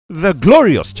The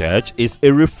glorious church is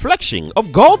a reflection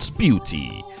of God's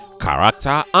beauty,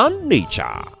 character, and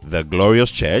nature. The glorious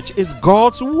church is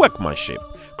God's workmanship,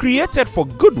 created for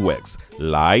good works,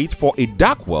 light for a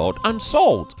dark world, and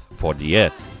salt for the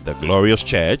earth. The glorious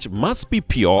church must be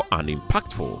pure and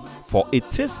impactful, for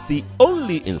it is the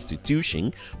only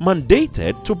institution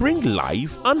mandated to bring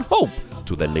life and hope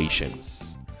to the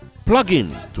nations. Plug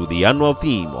in to the annual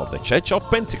theme of the Church of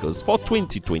Pentecost for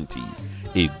 2020,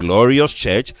 a glorious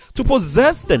church to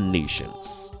possess the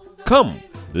nations. Come,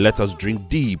 let us drink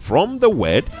deep from the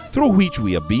word through which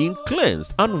we are being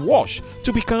cleansed and washed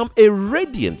to become a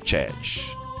radiant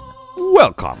church.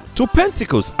 Welcome to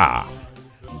Pentecost Hour,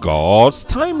 God's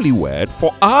timely word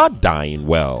for our dying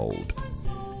world.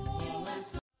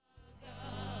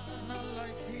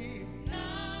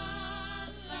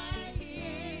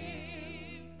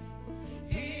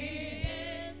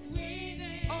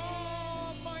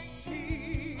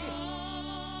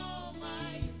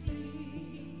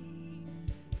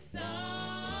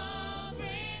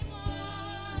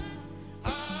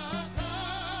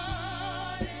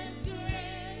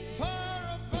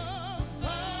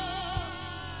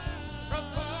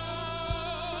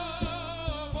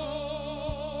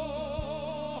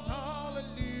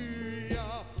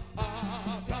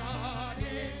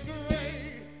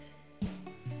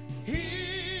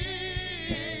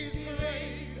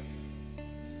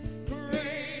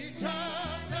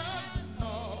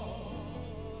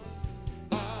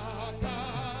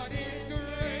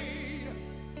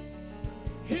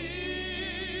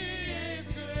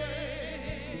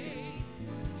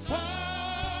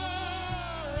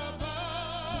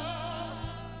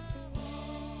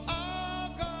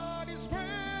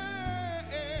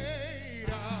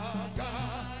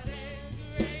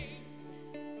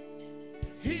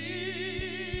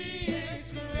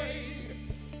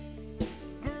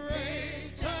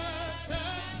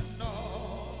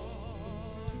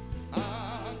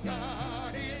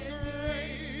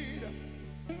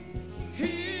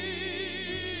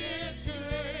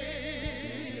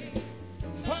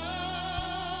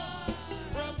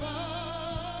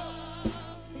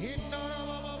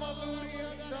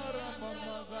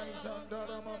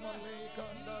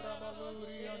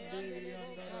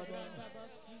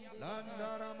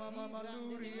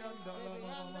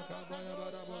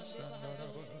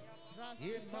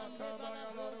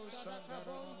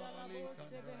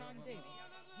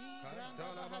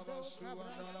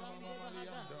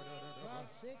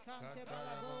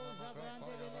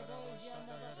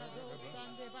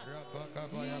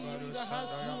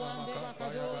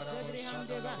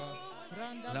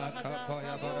 La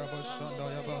kapaya barabo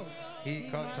sandayaba,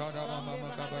 ikatada mama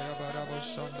kabaya barabo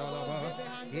sandalaba,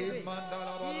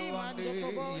 imandala baluande,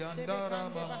 yandara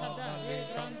mama male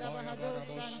kapaya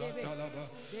barabo sandalaba,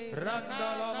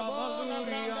 randala mama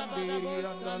luri andiri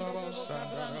andalaba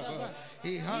sandalaba,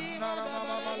 ihandara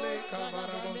mama male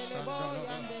kabarabo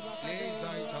sandalaba,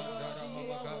 lezai tandara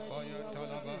mama kapaya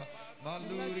talaba,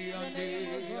 maluri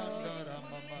andiri andara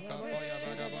mama kapaya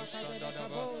barabo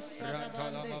sandalaba,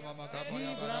 rantala mama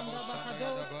kapaya barabo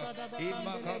sandalaba,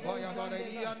 imakapaya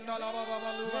barari andala mama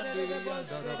maluande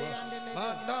andalaba,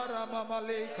 mandara mama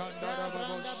le kandara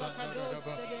babo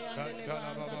sandalaba,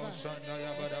 kankala babo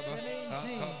sandaya baraba,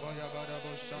 akapaya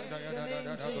barabo sandaya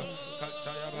dadadaba,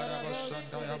 kataya barabo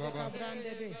sandaya baba,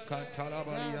 katala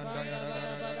bali andaya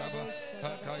dadadaba,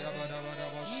 kataya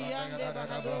barabo sandaya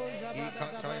dadadaba,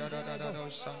 ikataya dadadaba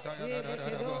sandaya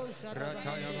dadadaba,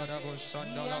 rataya barabo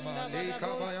sandalaba, le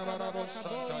kabaya barabo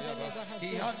sandaya baba,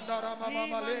 ihandara mama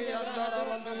male andara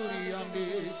baluri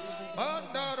andi,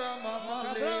 mandara mama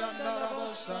le andara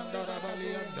bosandara bali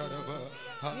andara ba,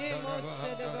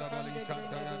 andara bali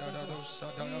kandaya dadado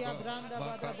sadaya ba,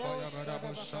 makapaya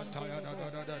barabo sandaya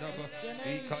dadadaba,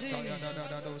 ikataya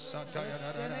dadado sataya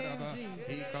dadadaba,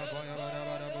 ikapaya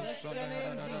barabo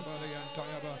sandaya dadadaba le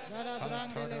antaya ba,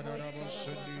 antaya dadabo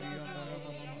sandiri andara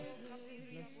mama.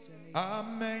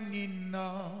 Amenina.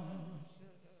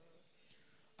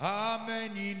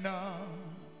 Amenina,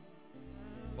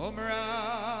 Omra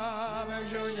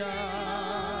Mejoya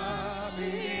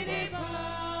Biniba,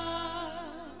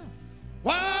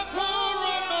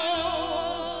 Wakorano,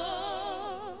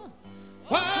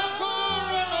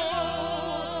 Wakorano,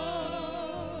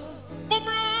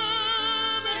 Omra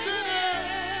Mejoya,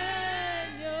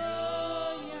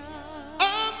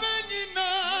 Amenina,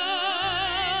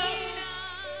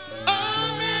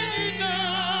 Amenina.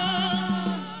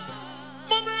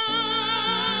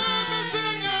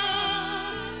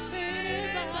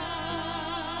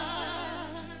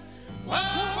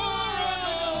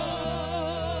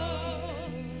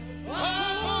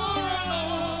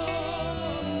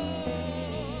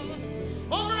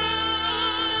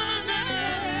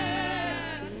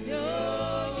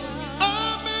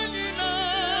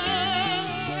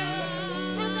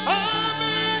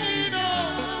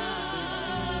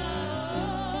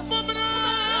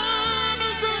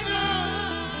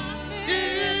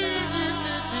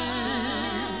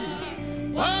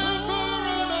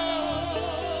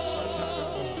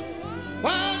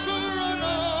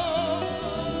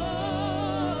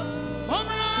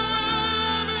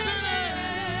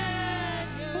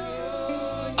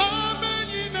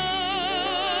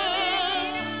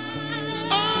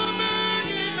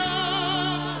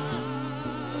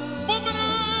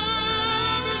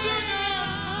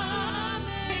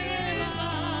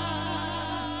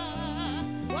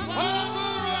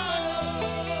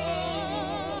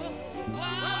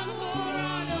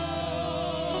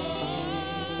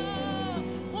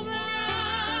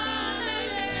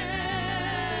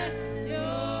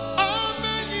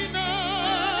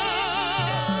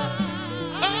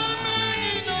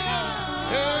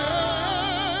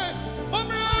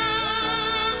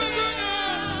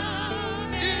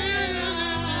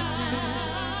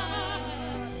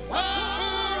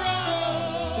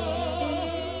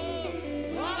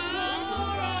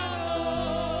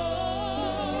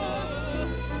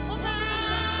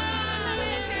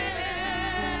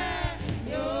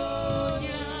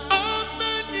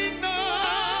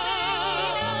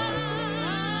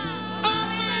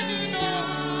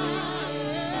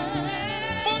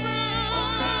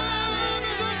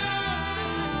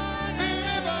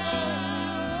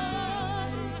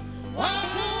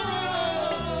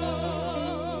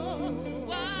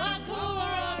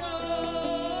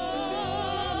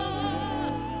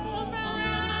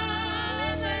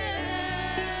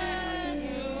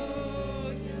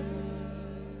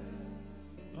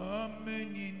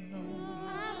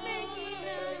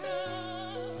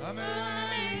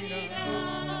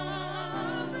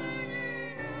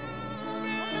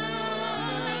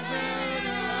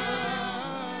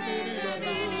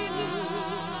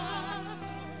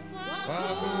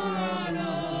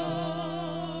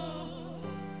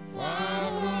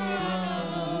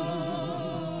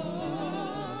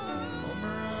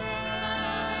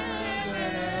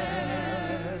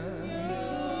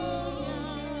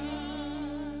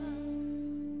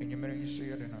 you say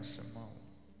it in a small.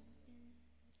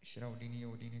 Shroudini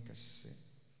Odini Casse.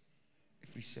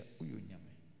 If we say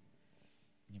Uyunyame,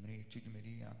 Yamri to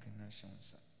Jumedi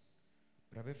Akanashansa.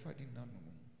 Rabefa did not know.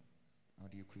 How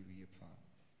do you query a pa?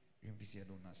 Rembisia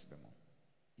donas bemo.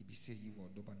 If you say you are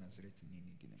Doba Nazareth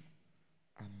Nini Dinamo.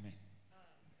 Amen.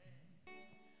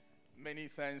 Many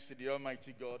thanks to the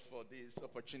Almighty God for this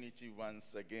opportunity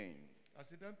once again.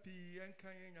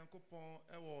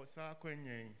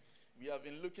 We have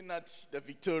been looking at the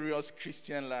victorious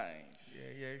Christian life.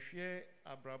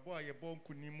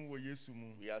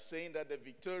 We are saying that the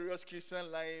victorious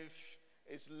Christian life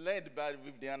is led by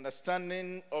with the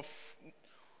understanding of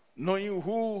knowing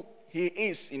who He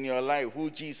is in your life, who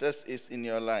Jesus is in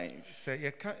your life.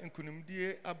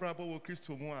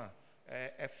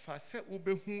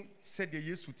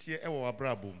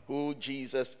 Who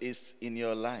Jesus is in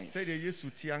your life.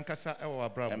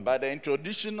 And by the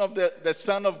introduction of the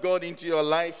Son of God into your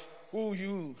life, who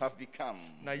you have become.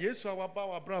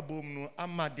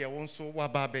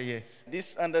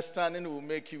 This understanding will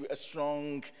make you a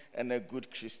strong and a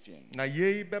good Christian. Now,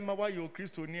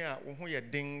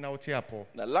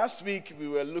 last week we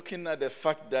were looking at the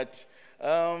fact that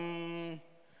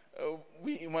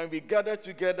when we gather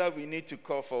together, we need to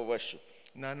call for worship.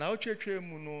 Then we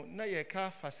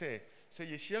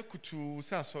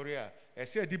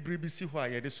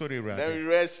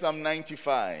read Psalm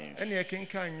 95.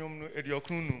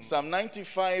 Psalm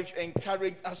 95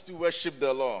 encouraged us to worship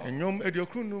the Lord.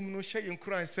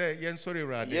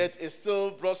 Yet it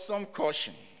still brought some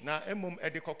caution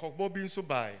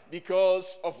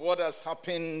because of what has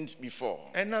happened before.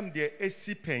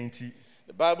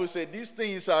 The Bible says these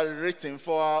things are written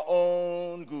for our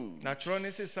own good, that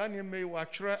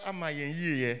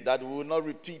we will not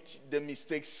repeat the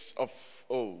mistakes of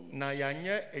old. Now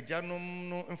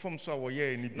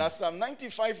Psalm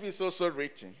 95 is also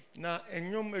written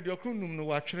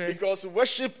because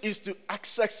worship is to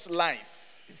access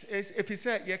life,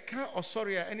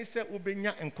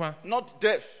 not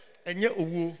death.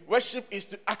 Worship is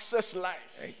to access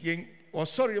life,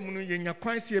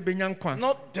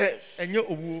 not death.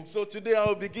 So today I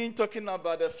will begin talking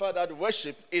about the fact that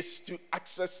worship is to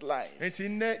access life.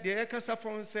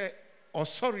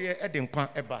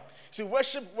 See,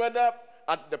 worship, whether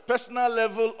at the personal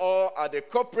level or at the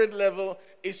corporate level,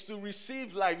 is to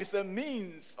receive life. It's a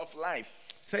means of life.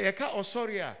 It's to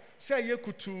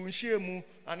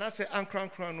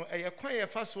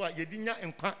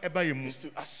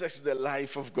access the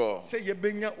life of God.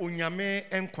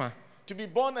 To be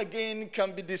born again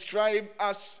can be described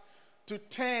as to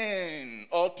turn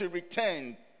or to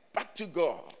return back to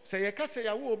God.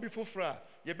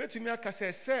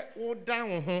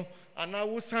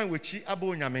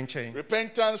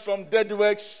 Repentance from dead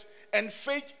works and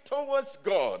faith towards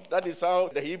God. That is how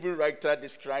the Hebrew writer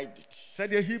described it.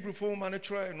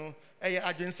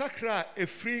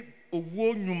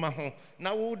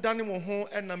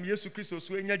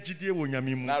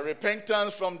 Now,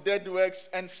 repentance from dead works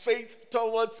and faith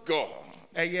towards God.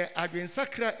 If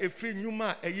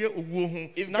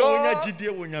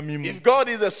God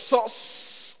is the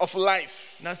source of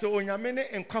life, then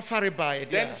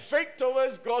faith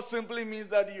towards God simply means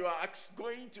that you are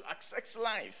going to access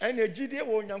life.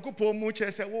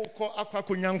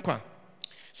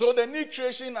 So the new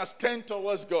creation has turned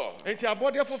towards God,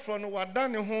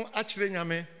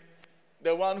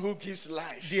 the one who gives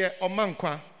life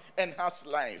and has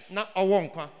life.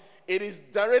 It is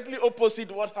directly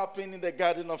opposite what happened in the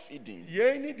Garden of Eden.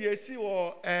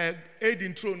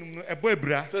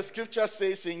 So scripture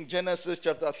says in Genesis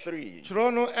chapter 3,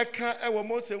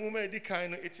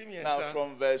 now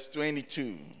from verse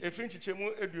 22.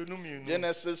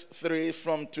 Genesis 3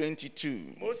 from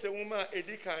 22.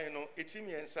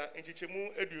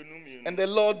 And the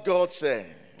Lord God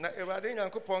said,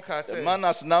 the man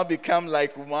has now become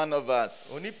like one of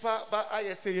us,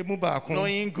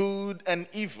 knowing good and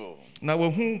evil.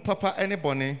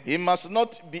 He must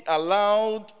not be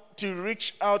allowed to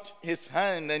reach out his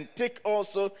hand and take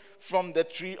also from the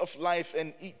tree of life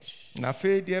and eat, and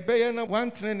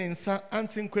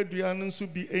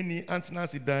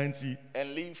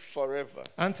live forever.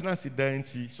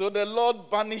 So the Lord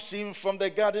banished him from the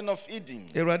Garden of Eden.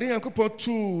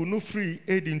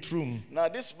 Now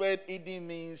this word Eden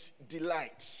means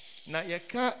delight. Now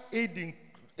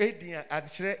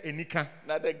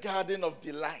the Garden of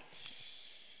Delight.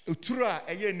 It was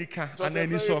a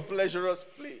very pleasurous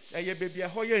place.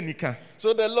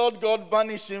 So the Lord God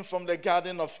banished him from the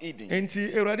Garden of Eden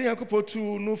to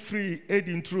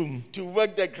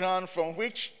work the ground from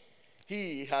which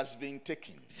he has been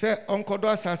taken. After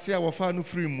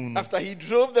he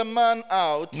drove the man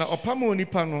out,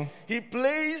 he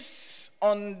placed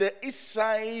on the east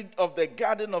side of the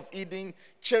Garden of Eden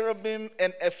cherubim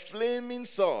and a flaming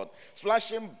sword,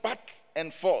 flashing back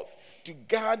and forth to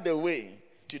guard the way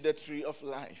to the tree of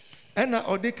life.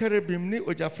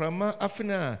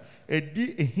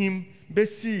 Edi ehim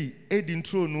besi edin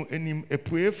tronu enim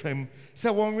epuefem se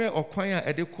wonwe okwan a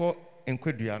edekọ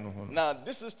enkwadua no ho. Now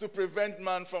this is to prevent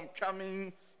man from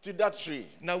coming to that tree.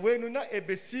 Na wenu na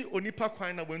ebesi onipa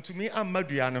kwan na wentumi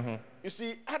amadua no ho. You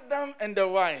see, Adam and the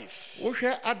wife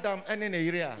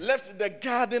left the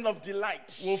garden of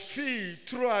delight. And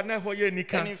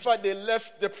in fact, they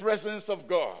left the presence of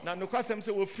God. They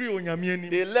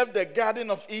left the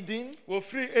Garden of Eden.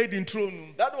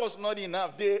 That was not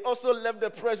enough. They also left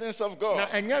the presence of God.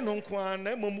 But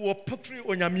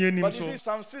you see,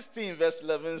 Psalm 16 verse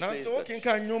 11 says that,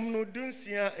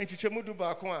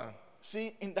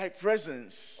 see, in thy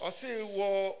presence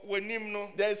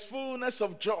there is fullness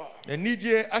of joy. At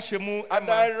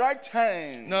thy right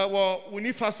hand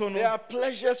there are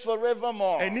pleasures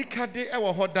forevermore. In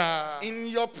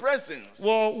your presence. See,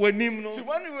 when we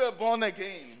were born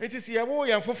again, we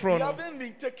haven't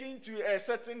been taken to a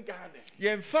certain garden. We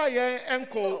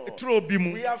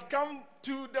have come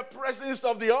to the presence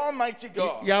of the Almighty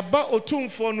God.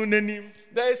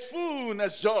 There is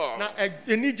fullness joy. And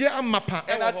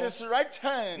at his right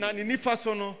hand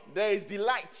there is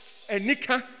delights.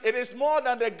 It is more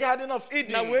than the Garden of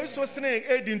Eden.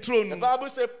 The Bible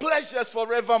says pleasures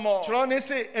forevermore. Not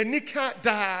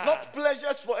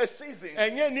pleasures for a season. See,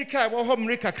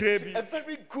 a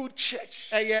very good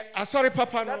church.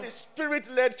 That is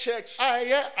spirit-led church.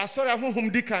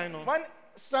 When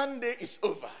Sunday is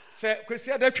over,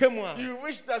 you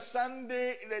wish that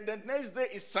Sunday, the next day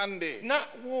is Sunday.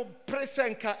 Because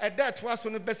in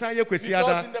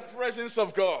the presence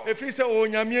of God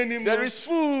there is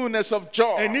fullness of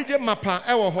joy.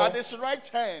 At his right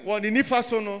hand,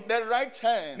 the right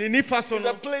hand is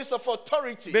a place of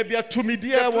authority, the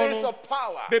place of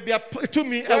power,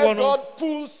 where God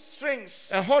pulls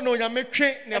strings and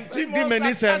demons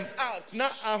are cast out.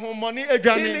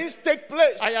 Healings take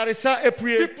place.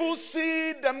 People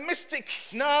see the mystic,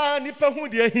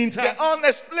 the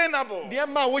unexplainable.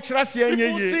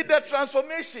 People see the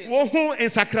transformation.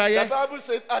 The Bible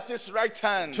says at his right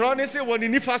hand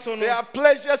there are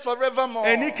pleasures forevermore.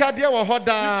 You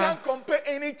can't compare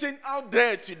anything out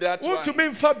there to that one.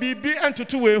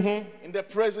 In the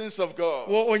presence of God,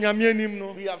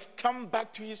 we have come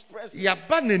back to his presence.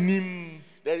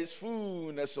 There is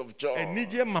fullness of joy.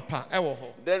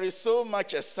 There is so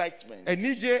much excitement.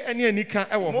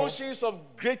 Emotions of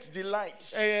great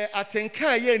delight and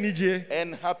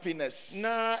happiness.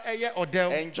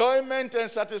 Enjoyment and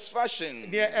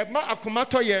satisfaction. We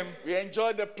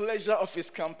enjoy the pleasure of his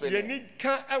company. We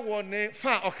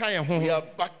are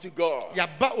back to God.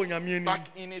 Back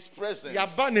in his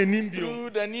presence.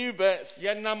 Through the new birth.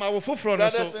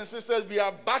 Brothers and sisters, we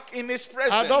are back in his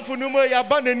presence.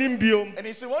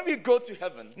 And you see, when we go to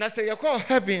heaven,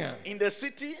 in the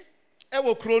city,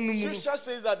 Scripture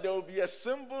says that there will be a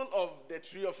symbol of the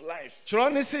tree of life.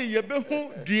 I'm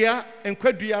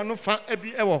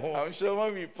sure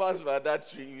when we pass by that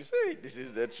tree, you say, this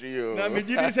is the tree.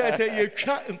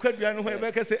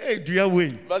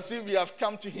 But see, we have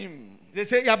come to him,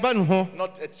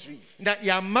 not a tree.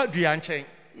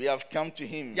 We have come to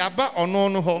him,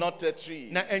 not a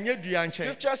tree.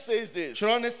 Scripture says this: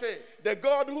 the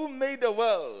God who made the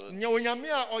world and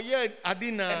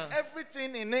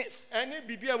everything in it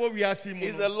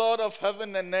is the Lord of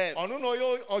heaven and earth, and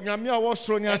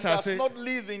does not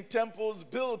live in temples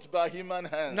built by human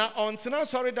hands.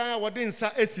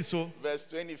 Verse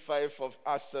 25 of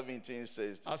Acts 17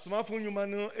 says this.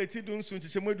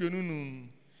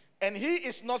 And he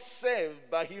is not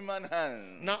saved by human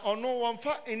hands.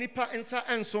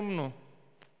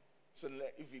 So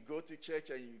if you go to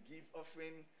church and you give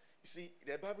offering, you see,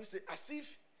 the Bible says as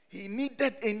if he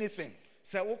needed anything.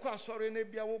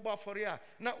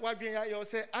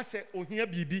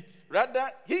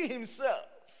 Rather, he himself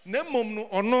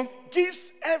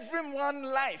gives everyone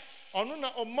life and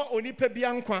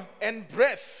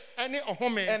breath and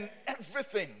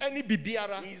everything. He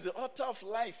is the author of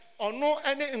life. He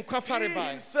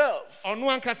himself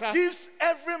gives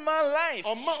every man life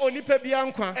and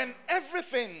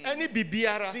everything.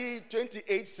 See,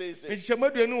 28 says this: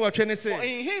 for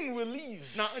in him we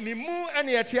live, we move, and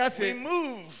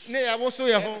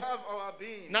have our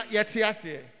being.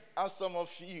 As some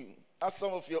of you As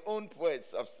some of your own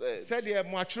poets have said,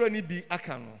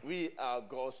 we are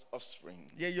God's offspring.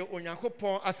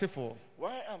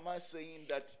 Why am I saying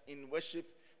that in worship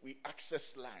we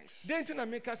access life?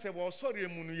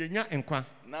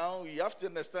 Now you have to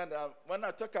understand that when I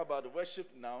talk about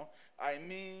worship now, I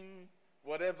mean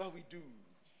whatever we do.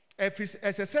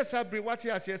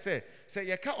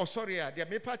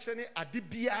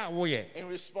 In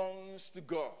response to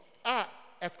God.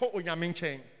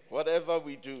 Whatever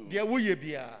we do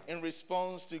in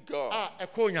response to God.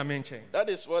 That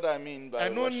is what I mean by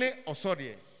worship.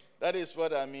 That is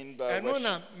what I mean by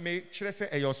worship.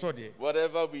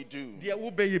 Whatever we do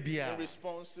in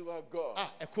response to our God.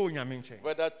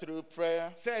 Whether through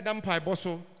prayer,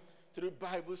 through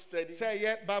Bible study,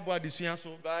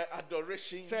 by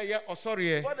adoration,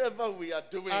 whatever we are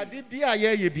doing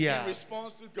in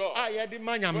response to God, whether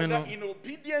in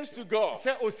obedience to God,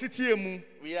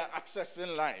 we are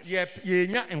accessing life.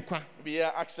 We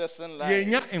are accessing life.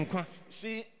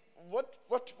 See, what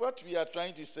we are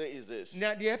trying to say is this.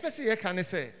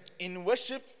 In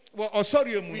worship, we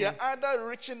are either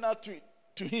reaching out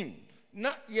to Him.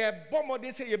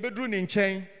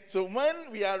 So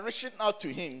when we are reaching out to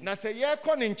Him, we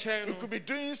could be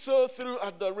doing so through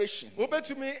adoration. When we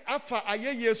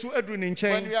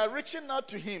are reaching out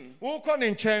to Him, we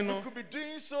could be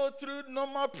doing so through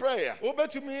normal prayer. When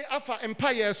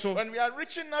we are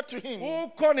reaching out to Him, we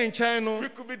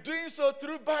could be doing so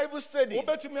through Bible study. And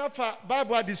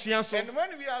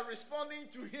when we are responding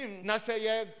to Him,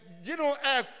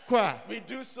 we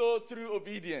do so through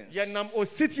obedience.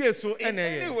 In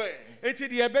any way, we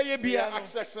are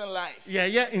accessing life.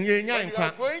 When you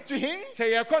are going to Him,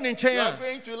 you are going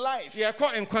to life.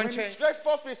 When He stretches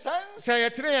forth His hands,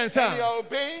 and you are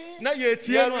obeying, you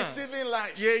are receiving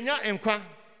life.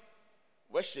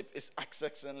 Worship is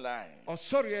accessing life.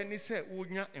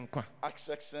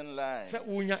 Accessing life.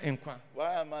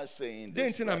 Why am I saying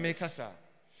this?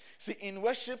 See, in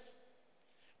worship,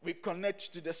 we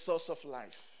connect to the source of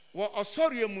life.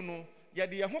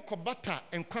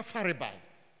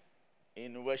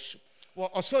 In worship,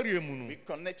 we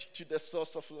connect to the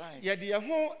source of life.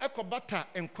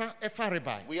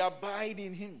 We abide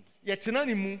in Him.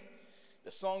 The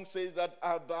song says that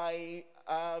abide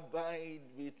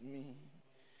with me.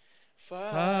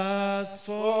 Fast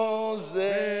falls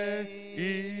the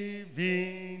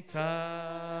evening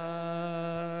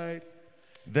tide.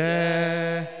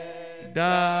 The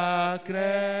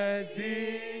darkness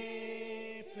deepens,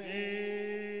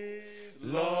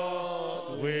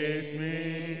 Lord, with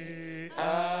me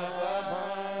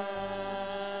abide.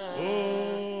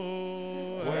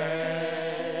 Oh,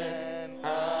 when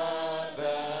at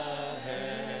the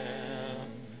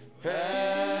hand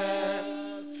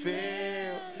paths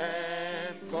fail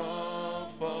and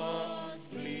comfort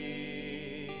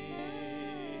flee,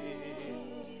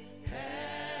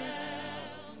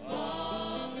 help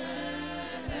for the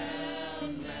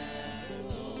helpless,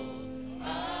 oh,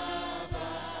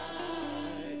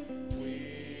 abide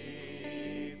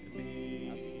with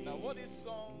me. Now, what this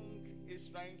song is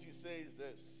trying to say is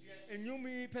this.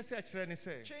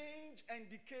 Change and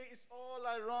decay is all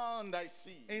around, I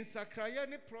see. In this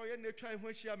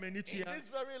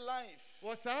very life,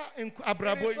 it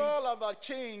is all about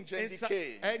change and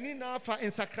decay.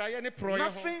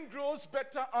 Nothing grows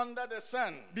better under the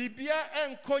sun. Then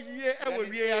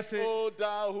it says, "O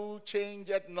thou who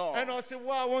changeth not,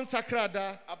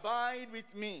 abide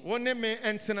with me." And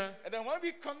then when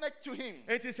we connect to Him,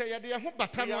 we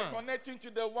are connecting to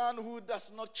the one who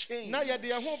does not change.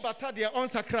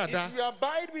 If we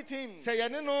abide with Him, we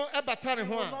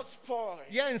will not spoil.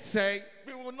 We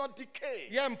will not decay.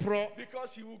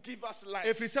 Because He will give us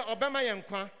life.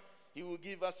 He will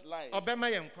give us life.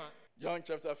 John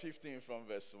chapter 15 from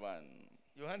verse 1.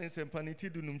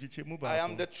 I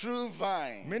am the true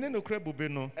vine,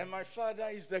 and my Father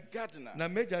is the gardener.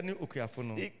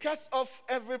 He cuts off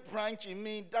every branch in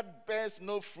me that bears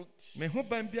no fruit,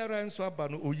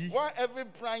 while every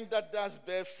branch that does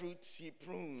bear fruit He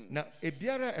prunes,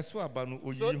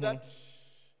 so that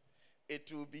it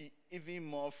will be even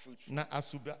more fruitful.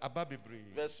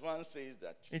 Verse 1 says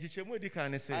that I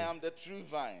am the true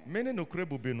vine, and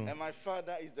my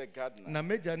Father is the gardener.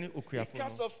 He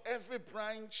cuts off every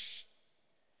branch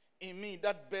in me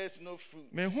that bears no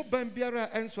fruit, while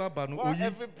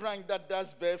every branch that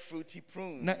does bear fruit He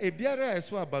prunes,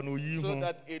 so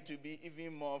that it will be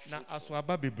even more fruitful.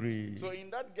 So in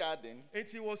that garden,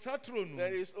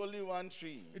 there is only one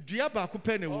tree.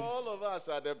 All of us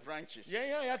are the branches.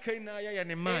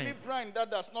 Any branch that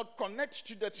does not connect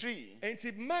to the tree will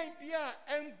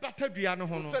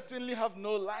certainly have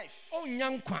no life.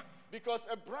 Because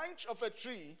a branch of a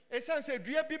tree has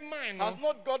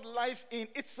not got life in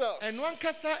itself.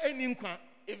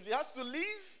 If it has to live,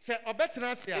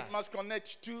 it must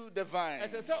connect to the vine.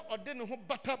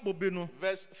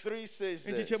 Verse 3 says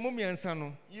this: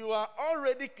 you are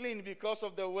already clean because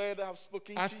of the word I have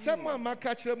spoken to you.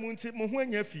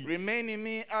 Remain in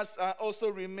me as I also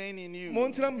remain in you.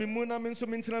 No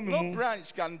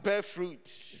branch can bear fruit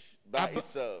by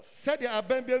itself. It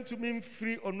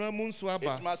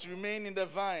must remain in the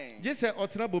vine. Neither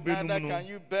can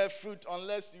you bear fruit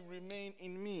unless you remain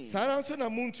in me. I'm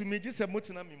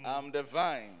the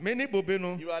vine.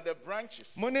 You are the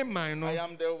branches. I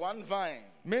am the one vine.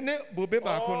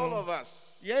 All of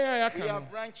us, we are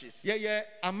branches.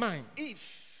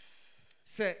 If,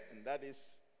 and that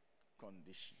is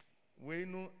condition.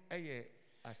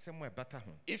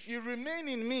 If you remain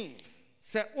in me,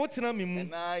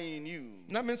 and I in you,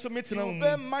 you will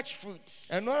bear much fruit.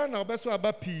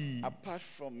 Apart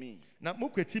from me,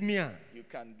 you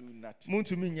can do nothing.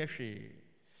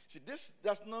 See, this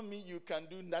does not mean you can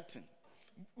do nothing.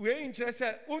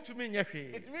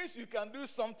 It means you can do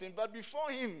something, but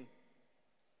before him,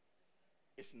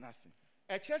 it's nothing.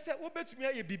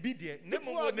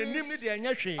 People are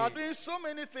doing so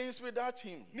many things without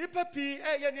him.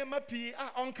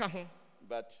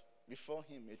 But before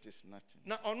him, it is nothing.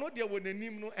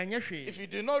 If you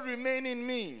do not remain in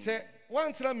me,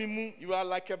 you are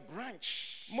like a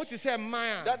branch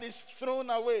that is thrown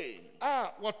away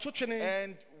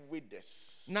and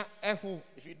withers.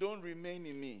 If you don't remain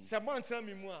in me,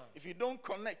 if you don't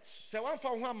connect, say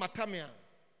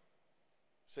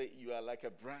you are like a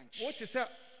branch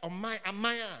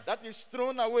that is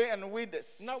thrown away and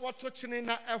withers.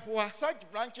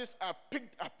 Such branches are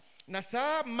picked up,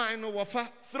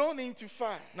 thrown into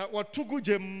fire, and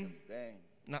bang.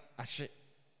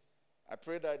 I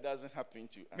pray that it doesn't happen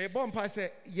to us.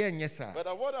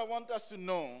 But what I want us to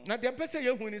know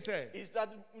is that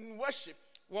in worship,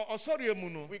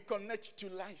 we connect to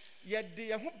life.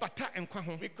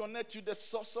 We connect to the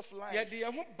source of life. He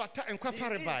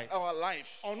is our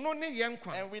life.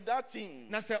 And without him,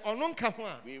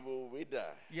 we will wither.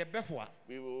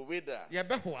 We will wither.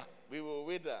 We will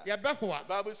wither. The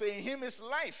Bible says in him is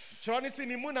life. And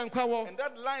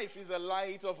that life is the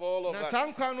light of all of us.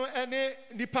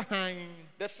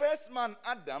 The first man,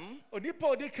 Adam,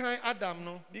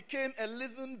 became a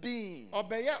living being.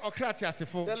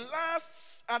 The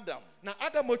last Adam,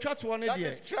 that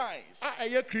is Christ.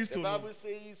 The Bible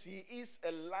says he is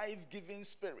a life-giving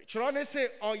spirit.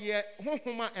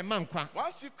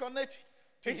 Once you connect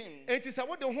to him, he is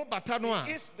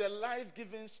the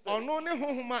life-giving spirit.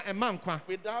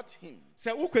 Without him,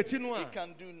 we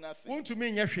can do nothing.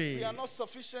 We are not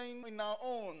sufficient in our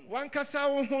own. See,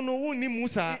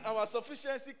 our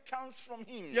sufficiency comes from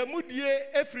him.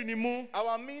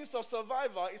 Our means of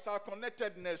survival is our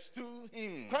connectedness to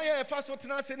him. That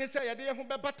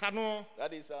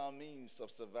is our means of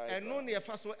survival.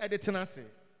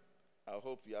 I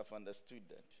hope you have understood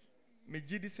that.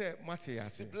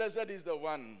 See, blessed is the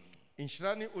one who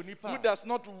does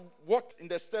not walk in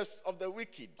the steps of the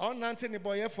wicked, or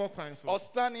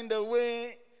stand in the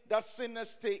way that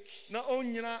sinners take, or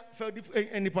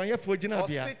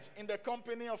sit in the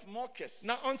company of mockers,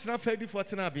 but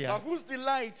whose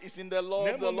delight is in the law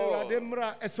of the Lord,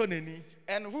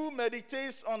 and who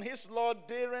meditates on his law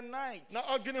day and night.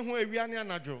 Now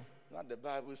the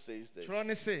Bible says this: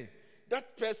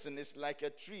 that person is like a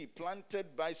tree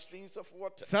planted by streams of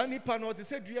water. See,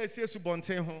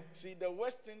 the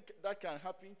worst thing that can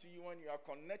happen to you when you are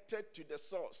connected to the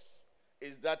source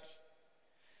is that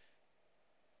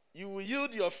you will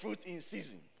yield your fruit in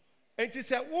season.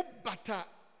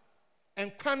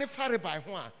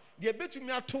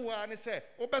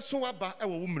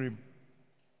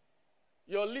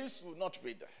 Your leaves will not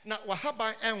wither.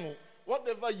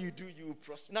 Whatever you do, you will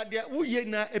prosper.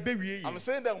 I'm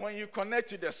saying that when you connect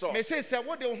to the source, the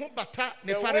worst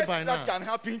that can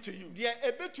happen to you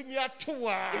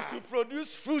is to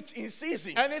produce fruit in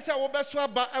season. But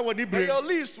your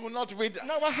leaves will not wither.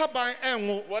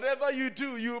 Whatever you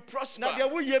do, you will prosper.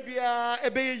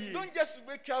 Don't just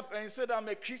wake up and say that I'm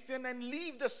a Christian and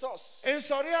leave the source.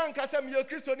 Because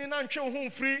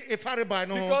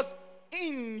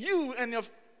in you and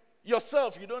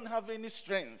yourself, you don't have any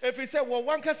strength. If you say, well,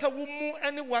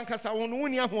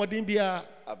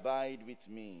 abide with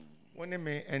me.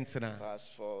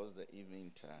 Fast falls the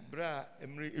evening time.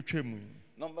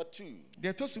 Number 2,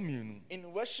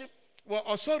 in worship,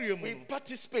 we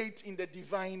participate in the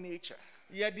divine nature.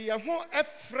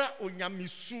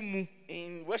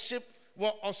 In worship,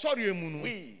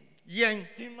 we,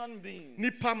 human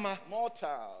beings,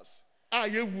 mortals,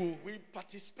 We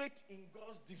participate in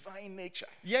God's divine nature.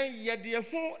 I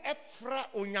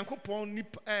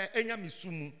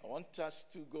want us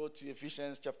to go to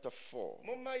Ephesians chapter 4.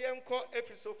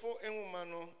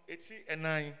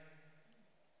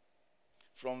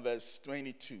 From verse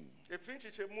 22.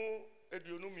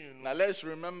 Now let's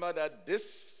remember that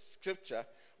this scripture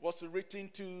was written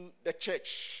to the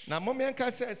church.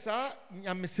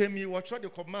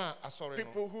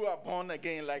 People who are born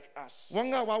again like us. I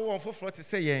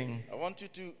want you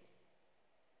to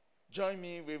join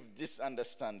me with this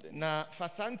understanding.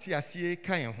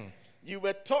 You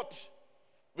were taught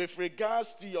with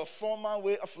regards to your former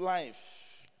way of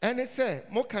life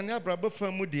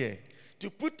to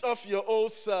put off your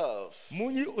old self,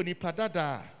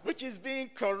 which is being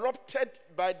corrupted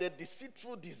by the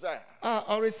deceitful desire.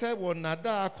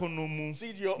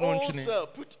 See, your old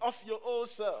self, put off your old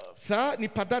self.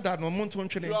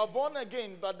 You are born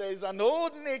again, but there is an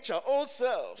old nature, old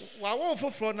self,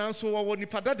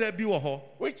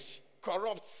 which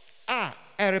corrupts.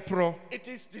 It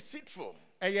is deceitful.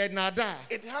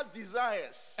 It has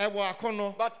desires,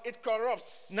 but it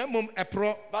corrupts.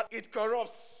 But it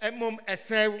corrupts.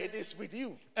 It is with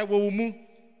you.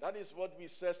 That is what we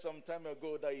said some time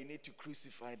ago, that you need to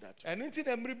crucify that.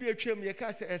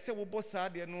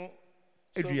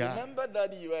 So remember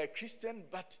that you are a Christian,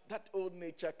 but that old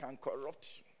nature can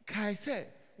corrupt you.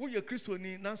 So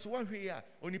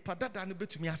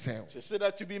say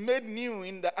that to be made new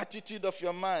in the attitude of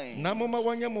your mind, and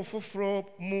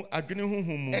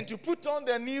to put on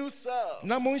the new self,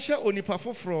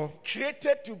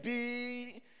 created to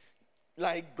be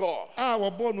like God. I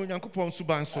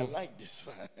like this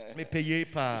one. It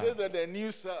says that the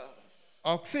new self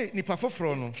is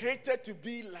created to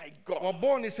be like God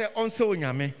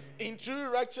in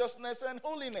true righteousness and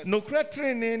holiness.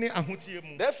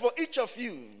 Therefore, each of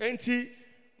you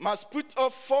must put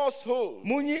off falsehood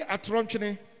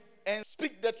and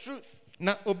speak the truth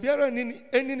to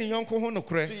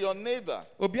your neighbor,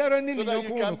 so that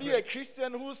you can be a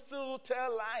Christian who still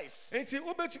tell lies because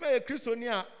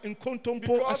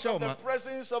of the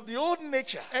presence of the old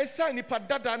nature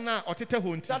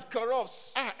that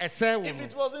corrupts. If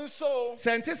it wasn't so,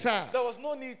 there was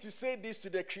no need to say this to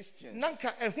the Christians.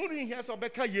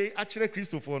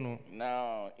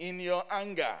 Now, in your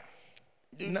anger,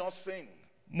 do not sin.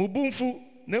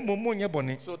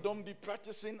 So don't be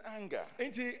practicing anger.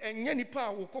 You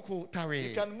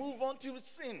can move on to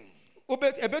sin,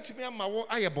 even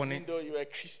though you are a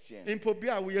Christian.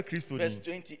 Verse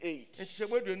 28.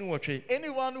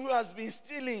 Anyone who has been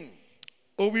stealing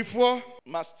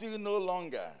must steal no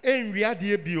longer.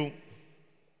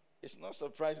 It's not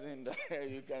surprising that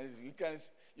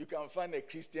you can find a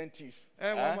Christian thief.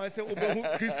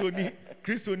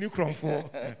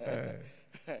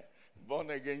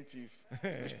 Born again thief.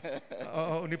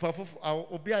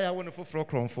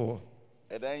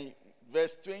 And then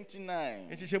verse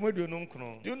 29.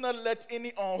 Do not let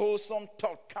any unwholesome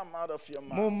talk come out of your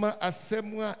mouth.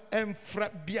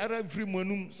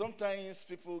 Sometimes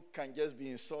people can just be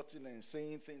insulting and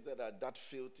saying things that are that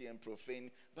filthy and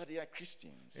profane, but they are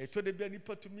Christians.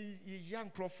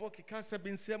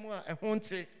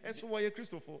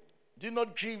 Do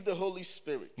not grieve the Holy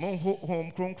Spirit.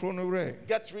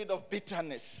 Get rid of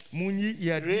bitterness,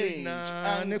 rage,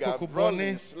 anger,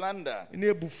 brawling, slander, and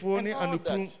all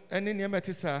that.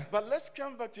 But let's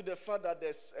come back to the fact that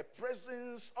there's a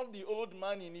presence of the old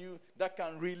man in you that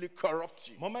can really corrupt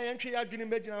you.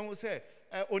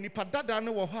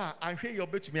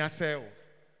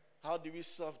 How do we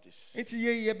solve this?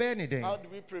 How do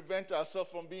we prevent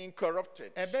ourselves from being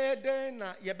corrupted? Now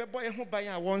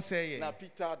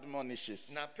Peter admonishes.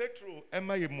 2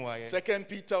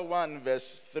 Peter 1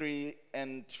 verse 3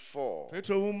 and 4.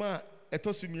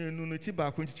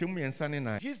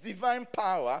 His divine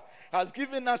power has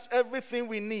given us everything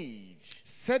we need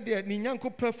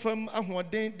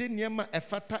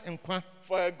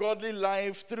for a godly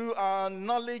life through our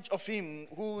knowledge of Him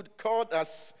who called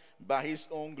us by His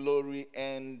own glory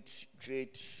and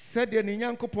grace.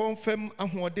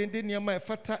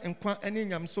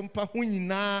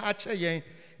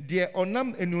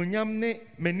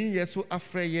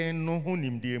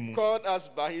 Called us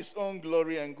by His own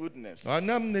glory and goodness. Now,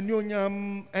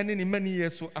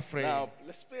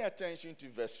 let's pay attention to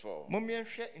verse 4.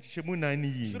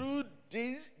 Through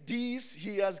these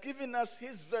He has given us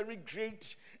His very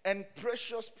great and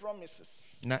precious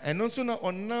promises, so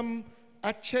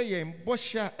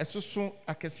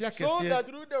that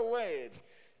through the word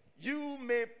you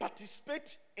may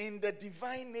participate in the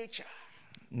divine nature.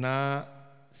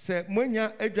 se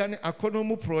monya adwane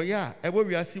akonomu proya ewo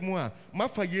wiase mu a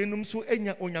mafa yenum so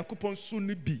enya onyankopon su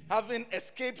ne bi. Having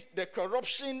escaped the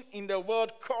corruption in the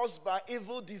world caused by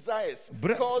evil desires,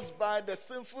 caused by the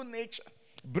sinful nature.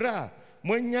 Bra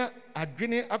monya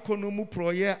adwene akonomu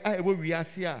proya a ewo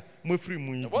wiase a mofri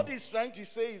mu. What he's trying to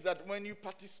say is that when you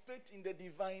participate in the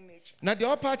divine nature, na de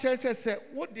opa che se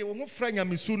wo de wo fra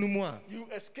nyamesu no mu a you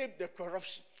escape the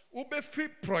corruption. Wo be free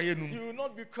proya no. You will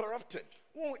not be corrupted.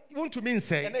 Want to mean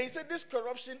say? And he said this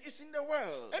corruption is in the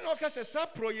world. And okay, say sa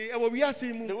proye e wo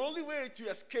wiase mu. The only way to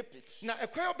escape it na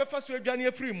ekwan obefa so adwane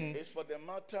afri mu is for the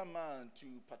mortal man to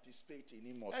participate in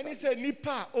immortality. And he said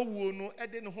nipa owuo no e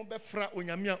de ne ho befra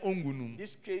onyame a ongu no. In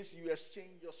this case you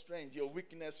exchange your strength, your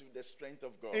weakness with the strength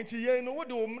of God. Enti ye no wo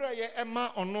de omra ye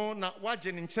ema ono na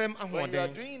waje ne nkyem ahoden. When you are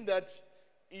doing that,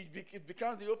 it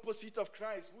becomes the opposite of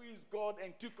Christ, who is God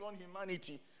and took on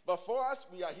humanity. But for us,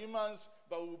 we are humans,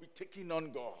 but we will be taking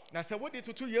on God. Na se wodi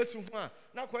tutu Yesu ho a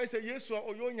na kwa se Yesu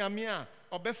oyo nyame a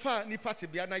obefa nipa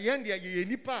tebia na yen de ye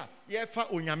nipa ye fa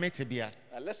onyame tebia.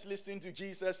 Let's listen to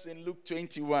Jesus in Luke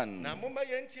 21. Na momba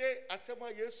yentie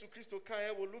asema Yesu Kristo kan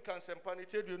e wo Luke ansempa ne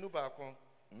teduonu baako.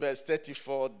 Verse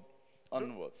 34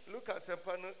 onwards. Luke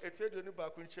ansempa no eteduonu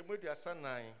baako nchemu aduasa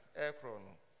nan e kro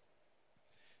no.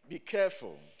 Be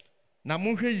careful, na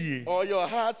mohwe yie, or your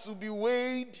hearts will be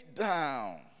weighed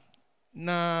down.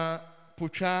 Na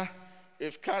potwa,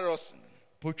 if carousing,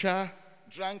 potwa,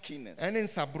 drunkenness, ene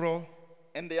nsabro,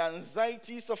 and the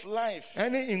anxieties of life,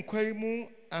 ene inkwai mu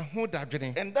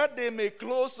ahodadwene, and that they may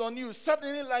close on you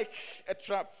suddenly like a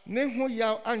trap. Ne ho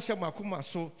yaw anhye makoma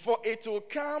so, for it will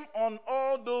come on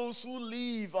all those who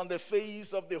live on the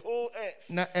face of the whole earth.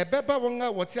 Na ebeba won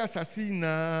a wote asase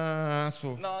na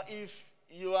so. Now if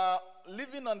you are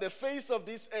living on the face of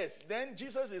this earth, then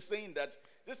Jesus is saying that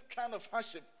this kind of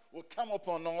hardship will come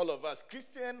upon all of us,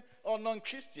 Christian or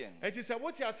non-Christian. It is a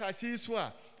what you are so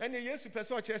and yes,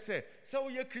 person say, so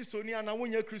ye Christoni and I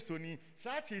won your Christoni,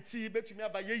 Sati bet me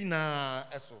by ye na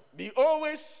eso. Be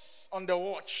always on the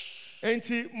watch. And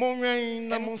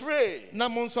pray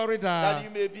that you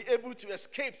may be able to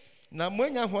escape na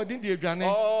mwenya hodin de adwane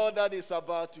all that is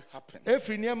about to happen,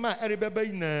 efri niam erebeba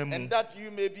yinam, and that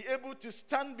you may be able to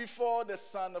stand before the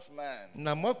Son of Man.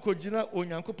 Na makogina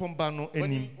onyankopon ba no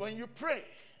ani. When you pray,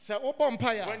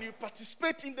 when you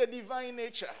participate in the divine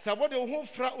nature, you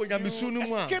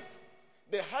escape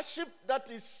the hardship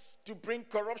that is to bring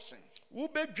corruption,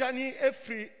 and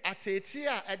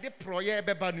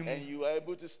you are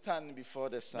able to stand before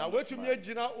the Son of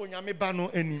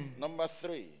Man. Number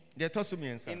 3,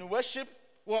 in worship,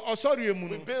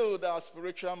 we build our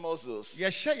spiritual muscles.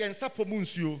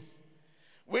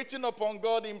 Waiting upon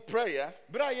God in prayer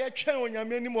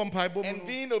and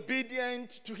being obedient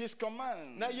to His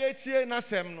command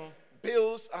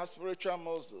builds our spiritual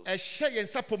muscles.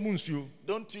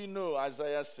 Don't you know,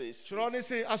 Isaiah says,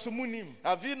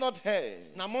 have you not heard?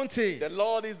 The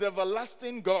Lord is the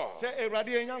everlasting God, the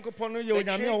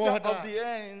creator of the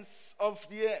ends of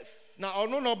the earth. He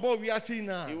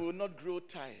will not grow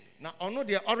tired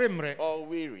or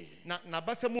weary,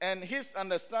 and His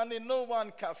understanding no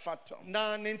one can fathom.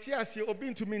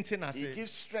 He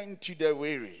gives strength to the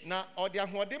weary.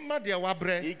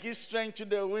 He gives strength to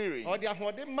the weary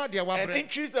and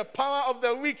increase the power of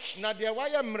the weak.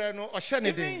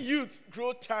 Even youth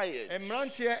grow tired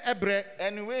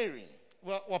and weary,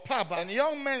 and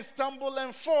young men stumble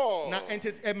and fall. But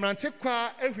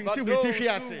those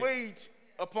who wait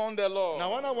upon the Lord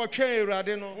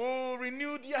will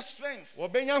renew their strength. They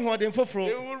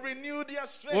will renew their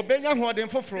strength. They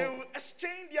will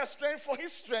exchange their strength for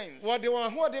His strength. They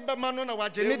will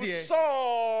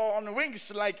soar on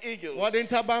wings like eagles. They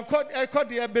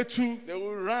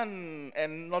will run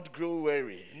and not grow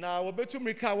weary.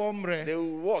 They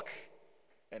will walk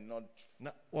and not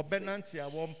faint.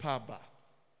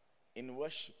 In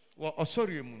worship,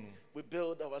 we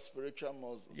build our spiritual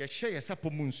muscles.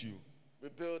 We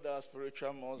build our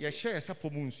spiritual muscles.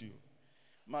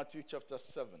 Matthew chapter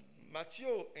 7.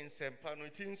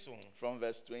 From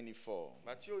verse 24.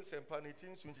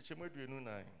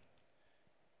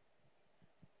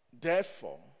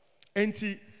 Therefore,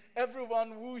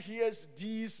 everyone who hears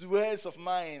these words of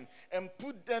mine and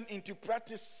put them into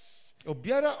practice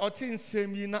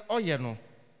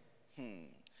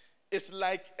it's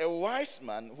like a wise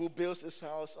man who builds his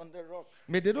house on the rock.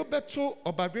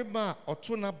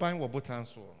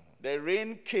 The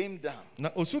rain came down.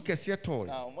 Now,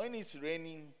 when it's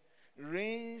raining,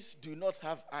 rains do not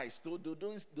have eyes. So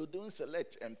they don't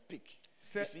select and pick.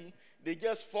 You see, they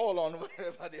just fall on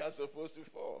wherever they are supposed to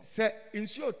fall.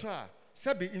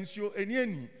 Sabi insuo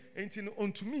eni enti no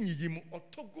ontumi nyiyi mu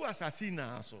otogu asase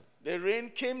na so. The rain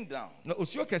came down. Na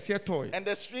osuo kese toy. And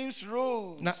the streams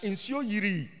rose. Na insuo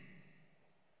yiri.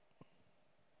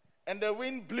 And the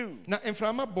wind blew. Na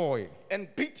emframa boy. And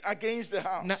beat against the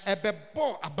house. Na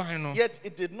ebebo aban no. Yet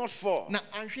it did not fall. Na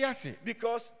anhwe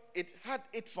because it had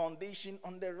its foundation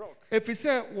on the rock.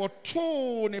 Efise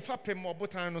woto ne fapem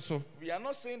obotan no so. We are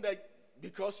not saying that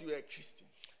because you are a Christian.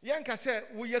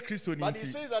 But he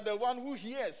says that the one who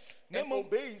hears and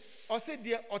obeys,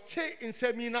 the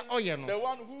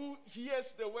one who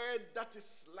hears the word that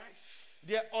is life.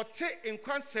 Jesus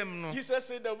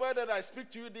said, the word that I speak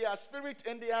to you, they are spirit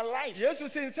and they are life. When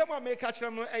that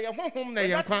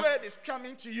word is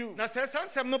coming to you,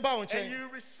 and you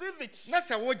receive it,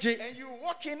 and you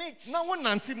walk in it, you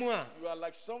are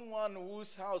like someone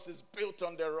whose house is built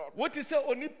on the rock. The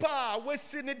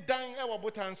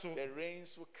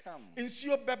rains will come. The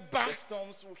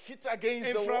storms will hit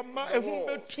against the walls,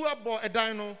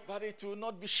 but it will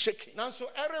not be shaken.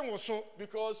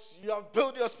 Because you have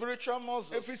built your spiritual muscles.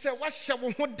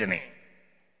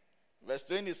 Verse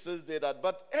 20 says that,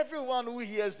 but everyone who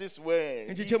hears this word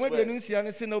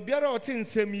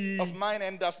of mine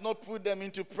and does not put them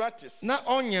into practice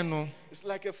is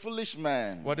like a foolish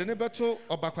man who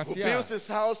builds his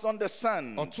house on the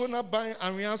sand.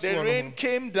 The rain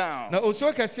came down,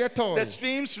 the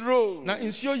streams rose,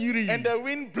 and the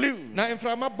wind blew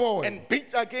and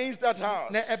beat against that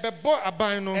house,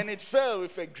 and it fell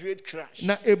with a great crash.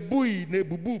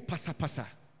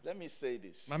 Let me say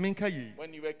this. When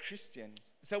you are a Christian,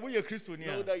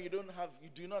 know that you do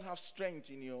not have strength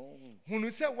in your own. One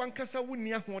of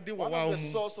the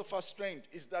source of our strength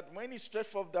is that when you stretch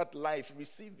forth that life,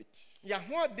 receive it.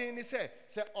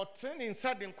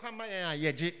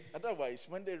 Otherwise,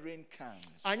 when the rain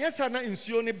comes, when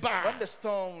the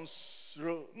storms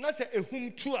roll, you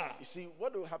see,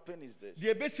 what will happen is this.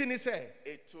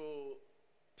 It will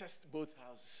test both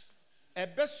houses. It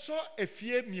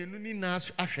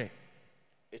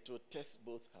will test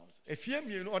both houses.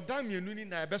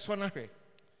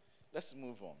 Let's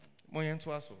move on.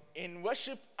 In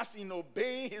worship, as in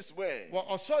obeying his word,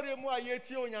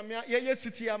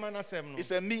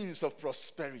 it's a means of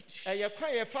prosperity.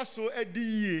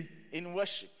 In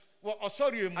worship,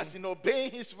 as in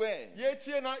obeying his word,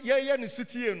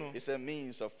 it's a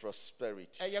means of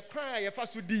prosperity. A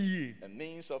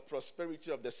means of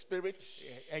prosperity of the spirit,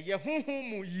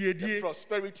 the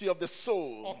prosperity of the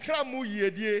soul,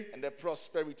 and the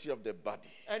prosperity of the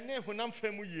body.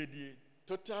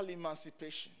 Total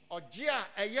emancipation.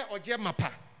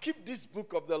 Keep this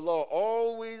book of the law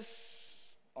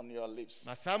always on your lips.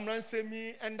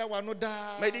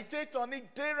 Meditate on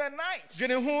it day and night,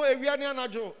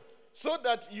 so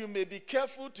that you may be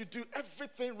careful to do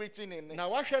everything written in it.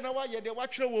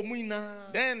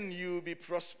 Then you will be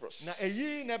prosperous.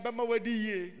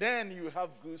 Then you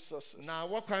have good success.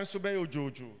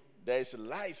 There is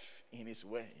life in his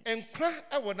word. Can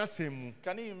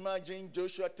you imagine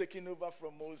Joshua taking over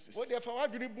from Moses?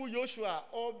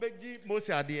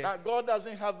 God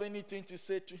doesn't have anything to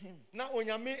say to him. Can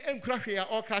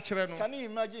you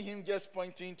imagine him just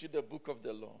pointing to the book of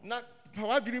the law? This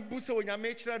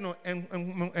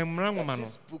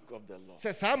book of the law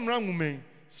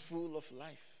is full of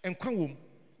life.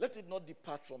 Let it not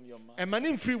depart from your mind.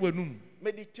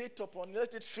 Meditate upon it.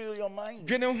 Let it fill your mind.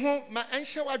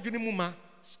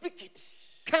 Speak it.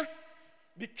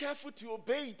 Be careful to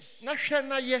obey it.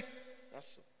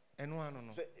 That's all. And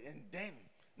then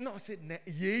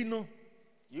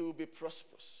you will be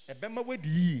prosperous.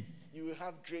 You will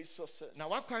have great success.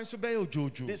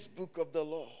 This book of the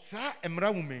law.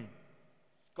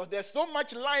 Because there's so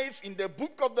much life in the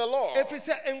book of the law. But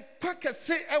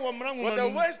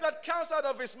the words that comes out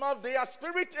of his mouth, they are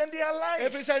spirit and they are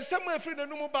life.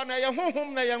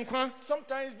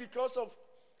 Sometimes because of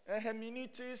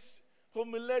hermeneutics,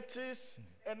 homiletics,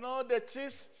 and all that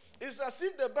is, it's as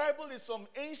if the Bible is some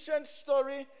ancient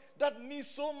story that needs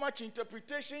so much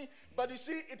interpretation. But you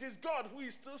see, it is God who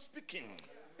is still speaking.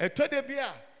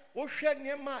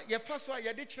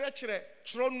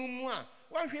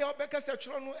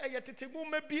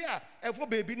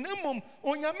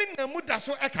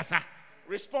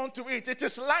 Respond to it. It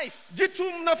is life.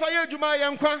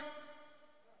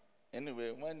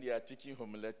 Anyway, when they are teaching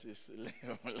homiletics,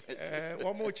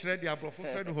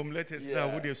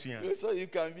 so you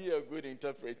can be a good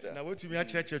interpreter.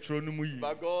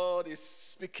 But God is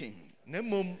speaking. This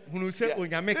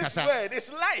word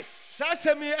is life.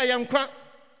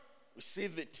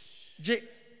 Receive it.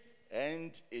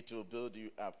 And it will build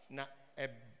you up.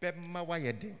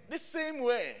 The same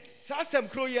way,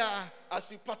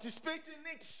 as you participate in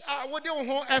it,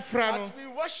 as we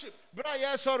worship, the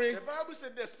Bible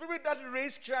said the spirit that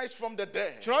raised Christ from the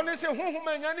dead will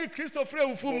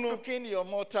quicken your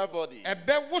mortal body.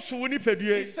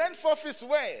 He sent forth his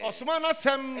word,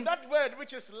 and that word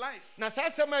which is life. He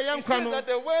says that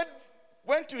the word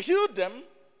went to heal them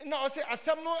and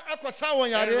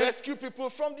rescue people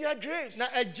from their graves.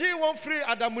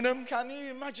 Can you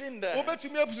imagine that?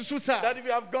 That we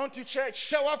have gone to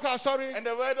church and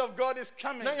the word of God is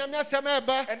coming, and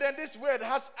then this word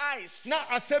has eyes.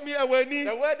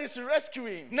 The word is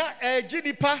rescuing,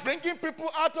 bringing people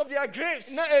out of their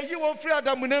graves.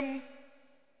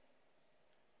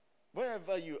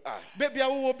 Wherever you are,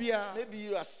 maybe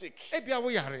you are sick,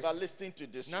 but listening to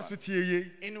this one.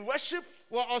 In worship,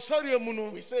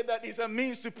 we say that it's a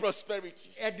means to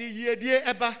prosperity.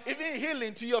 Even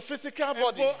healing to your physical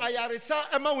body.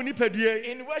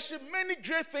 In worship, many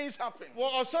great things happen.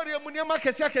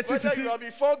 Whether you are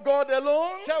before God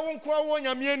alone,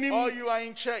 or you are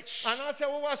in church,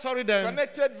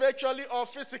 connected virtually or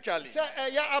physically. The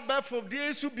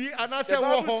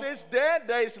Bible says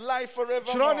there is life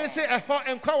forevermore.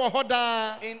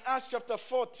 In Acts chapter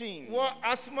 14,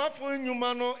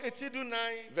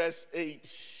 verse 8.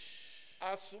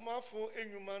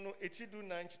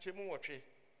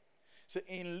 So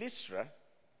in Lystra,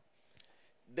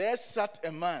 there sat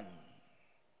a man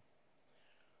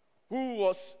who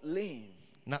was lame.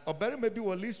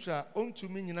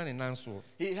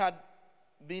 He had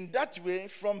been that way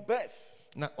from birth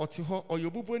and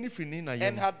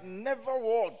had never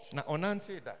walked.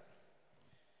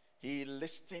 He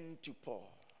listened to Paul.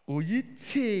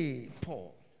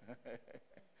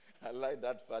 I like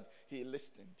that part. He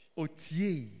listened.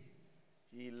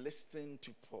 He listened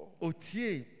to Paul.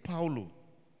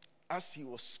 As he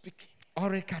was speaking,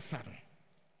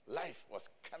 life was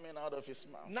coming out of his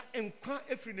mouth.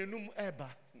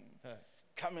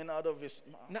 Coming out of his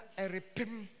mouth.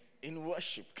 In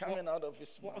worship, coming out of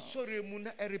his mouth.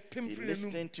 He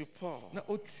listened to Paul.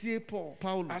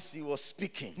 As he was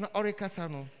speaking,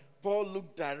 Paul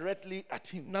looked directly at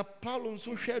him.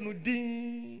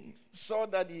 Saw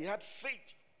that he had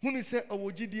faith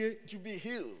to be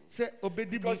healed.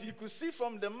 Because you could see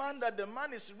from the man that the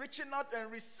man is reaching out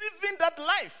and receiving that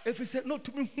life.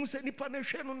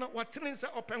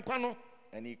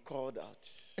 And he called out,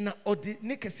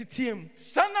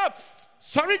 stand up.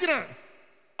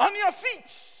 On your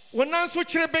feet.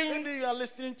 Maybe you are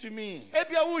listening to me.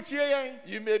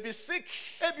 You may be sick,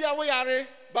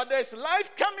 but there's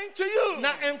life coming to you.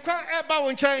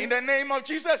 In the name of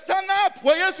Jesus, stand up. Be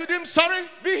healed.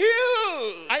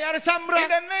 In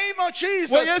the name of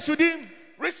Jesus,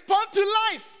 respond to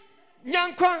life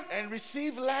and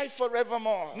receive life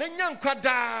forevermore.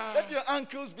 Let your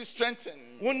ankles be strengthened.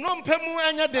 And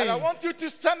I want you to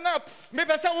stand up.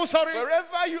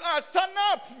 Wherever you are, stand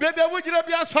up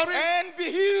and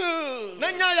be healed.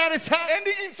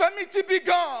 Any infirmity be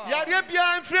gone.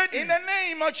 In the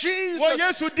name of Jesus.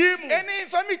 Any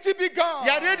infirmity be gone.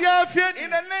 In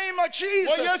the name of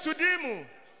Jesus.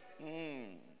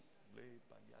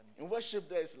 In worship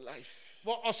there is life.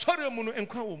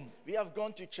 We have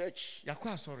gone to church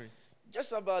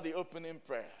just about the opening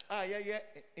prayer.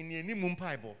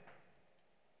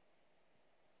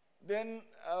 Then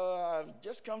I've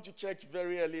just come to church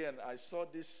very early and I saw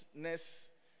this nurse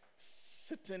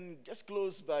sitting just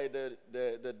close by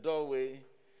the doorway.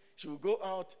 She would go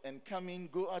out and come in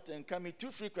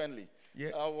too frequently.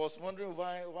 I was wondering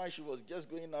why she was just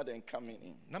going out and coming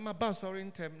in.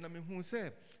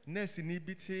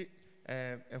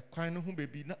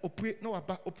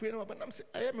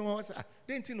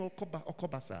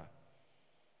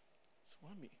 So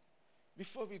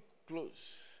before we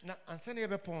close,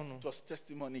 it was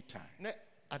testimony time.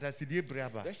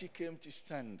 Then she came to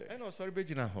stand there.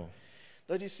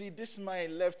 But you see, this is my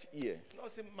left ear.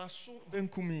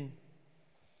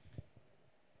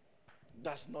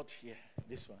 Does not hear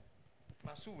this one.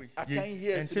 I can't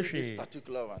hear through this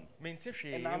particular one.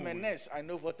 And I'm a nurse. I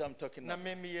know what I'm talking about.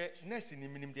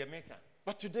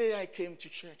 But today I came to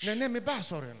church.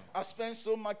 I spent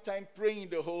so much time praying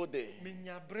the whole day. And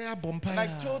I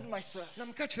told myself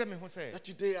that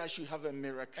today I should have a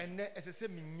miracle.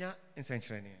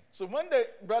 So when the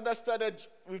brother started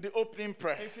with the opening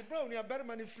prayer,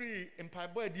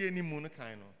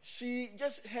 she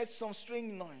just heard some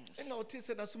strange noise.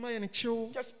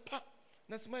 Just pop.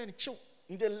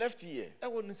 In the left ear.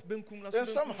 Then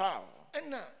somehow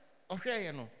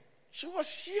she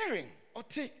was hearing.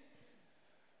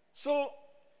 So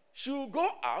she will go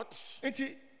out,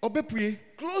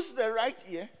 close the right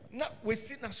ear,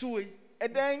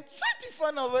 And then try to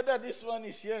find out whether this one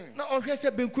is hearing.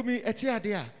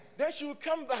 Then she will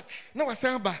come back.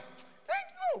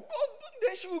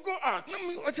 Then she will go out.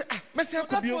 So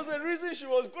that was the reason she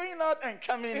was going out and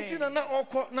coming in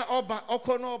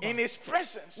his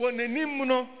presence.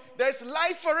 There's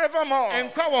life forevermore.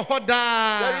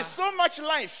 There is so much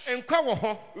life.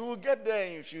 We will get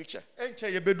there in future.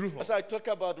 As I talk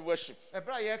about worship,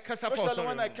 especially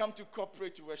when I come to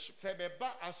corporate worship,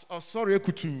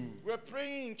 we're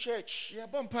praying in church.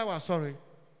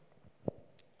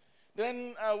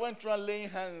 Then I went around laying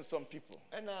hands on people.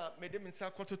 When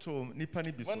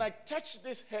I touched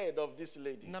this head of this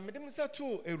lady,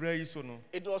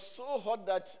 it was so hot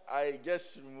that I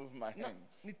just removed my hand.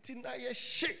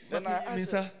 Then I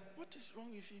asked her, what is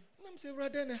wrong with you?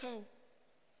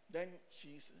 Then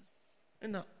she said,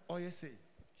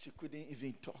 she couldn't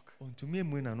even talk.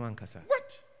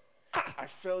 What? I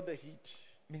felt the heat.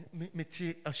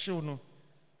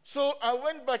 So I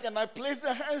went back and I placed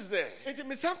the hands there. At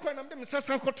this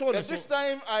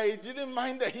time, I didn't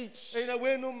mind the heat.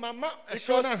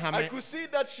 Because I could see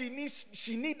that she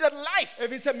needed life.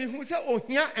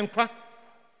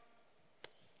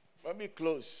 Let me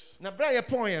close.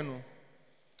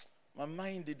 My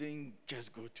mind didn't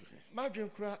just go to her.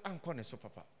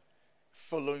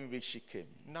 Following week she came.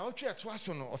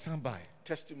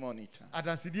 Testimony time.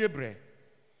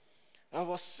 I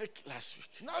was sick last week.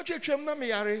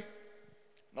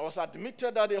 I was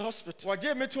admitted at the hospital.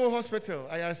 I'm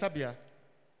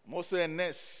also a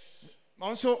nurse.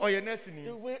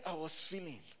 The way I was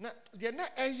feeling,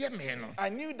 I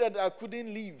knew that I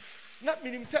couldn't leave. By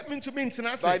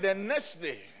the next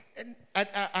day,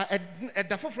 I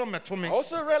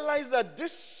also realized that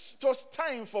this was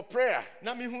time for prayer.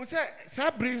 I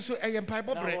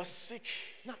was sick.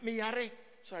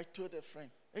 So I told a friend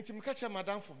that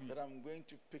I'm going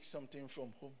to pick something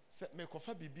from home.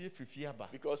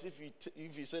 Because if he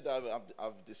said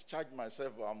I've discharged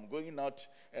myself, I'm going out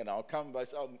and I'll come back,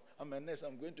 so I'm a nurse,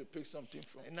 I'm going to pick something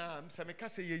from home.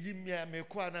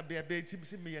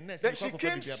 Then she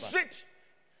came straight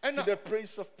to the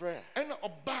place of prayer.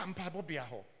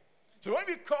 So when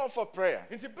we call for prayer,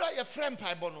 she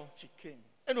came.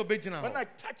 When I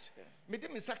touched her,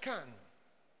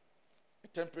 the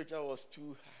temperature was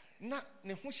too high.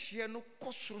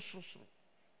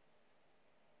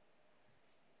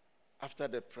 After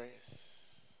the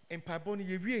prayers,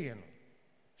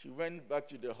 she went back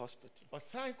to the hospital.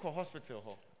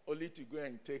 Only to go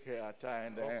and take her attire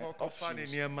and off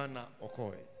shoes.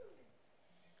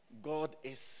 God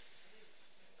is.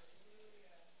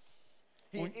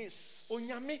 He is.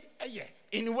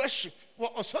 In worship, we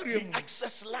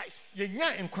access life.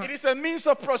 It is a means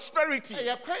of prosperity.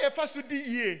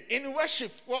 In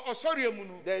worship,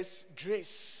 there's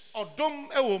grace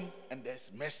and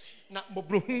there's mercy. The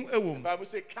Bible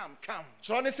says, come. Come.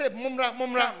 We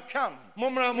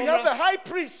have the high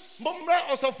priest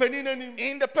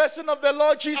in the person of the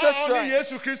Lord Jesus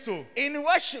Christ. In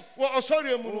worship, we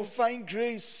will find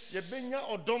grace.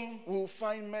 We will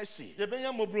find mercy.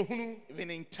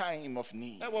 Even in time of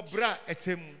need.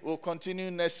 We'll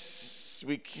continue next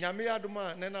week. But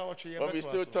we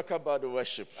still talk about the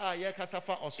worship.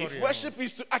 If worship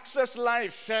is to access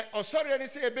life,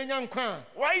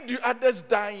 why do others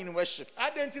die in worship?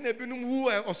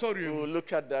 We'll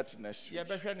look at that next week.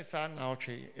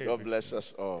 God bless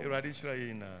us all.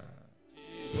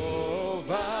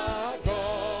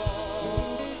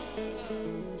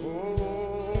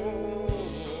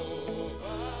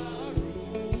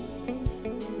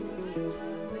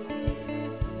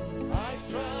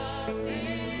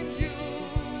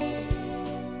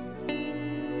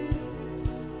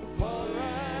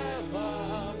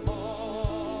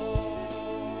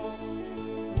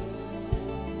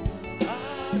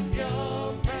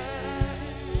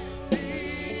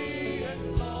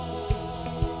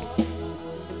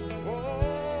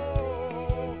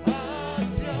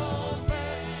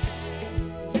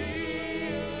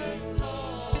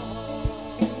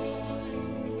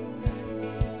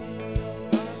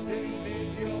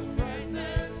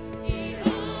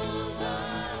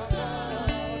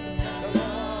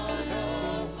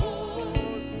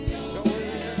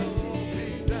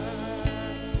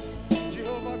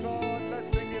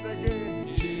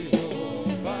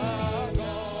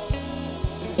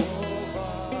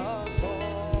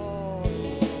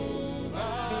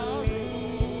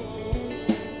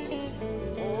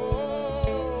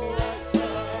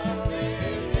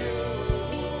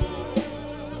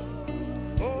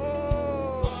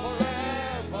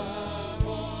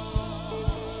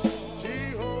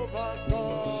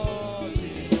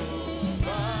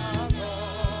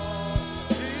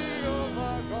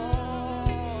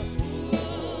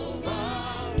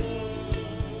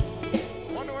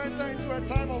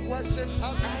 worship,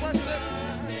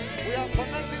 we are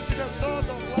connecting to the source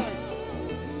of life.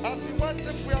 As we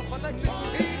worship, we are connecting to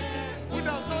Him who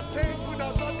does not change, who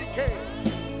does not decay.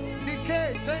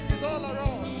 Decay, change is all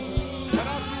around. And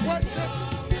as we worship,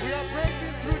 we are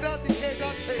praising through that decay,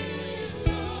 that change.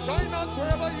 Join us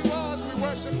wherever you are as we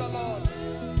worship the Lord.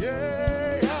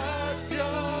 Yeah, that's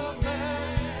your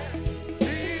man.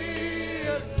 See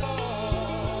us,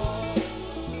 Lord.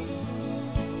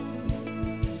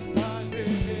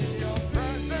 Standing in your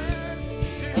presence,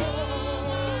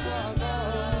 Jehovah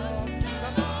God,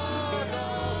 the Lord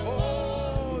of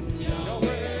hosts, your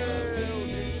will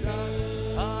be done,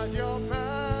 and your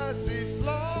mercies,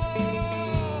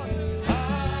 Lord,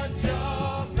 at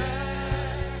your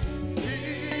mercy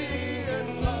is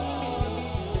Lord,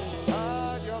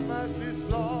 and your mercies,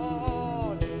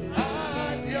 Lord,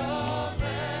 and your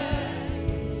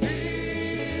mercy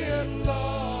is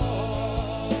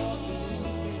Lord.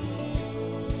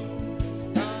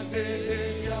 Standing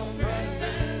in your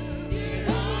presence,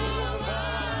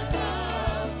 Jehovah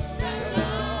God, the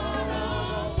Lord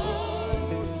of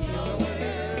hosts, your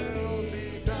will be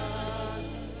done.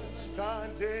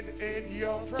 Standing in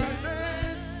your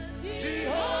presence,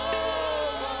 Jehovah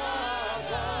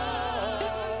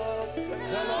God,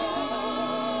 the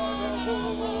Lord of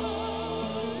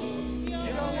hosts,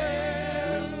 your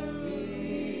will.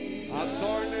 I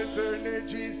saw an eternity,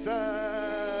 Jesus.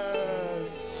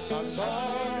 I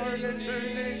saw an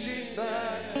eternity,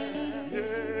 Jesus.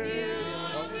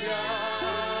 Yeah, what's your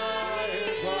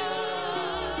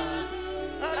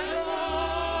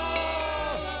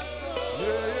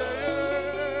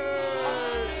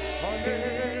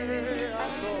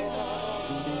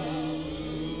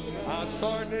I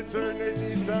saw an eternity,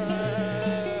 Jesus.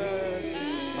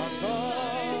 I saw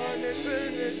an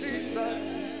eternity, Jesus.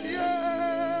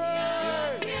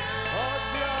 Yeah,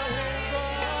 what's your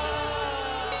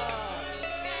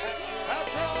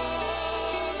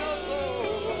across the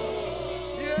soul.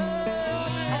 Yeah,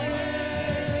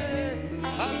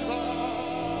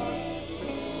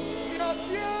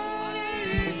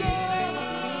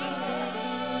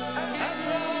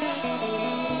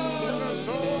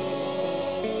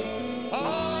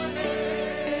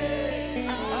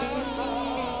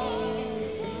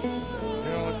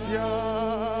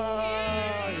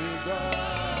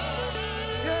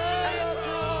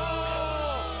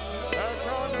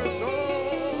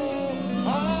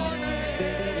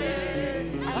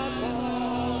 I saw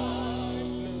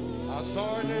what's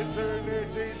your eternity,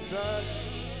 Jesus.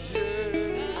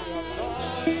 Yeah,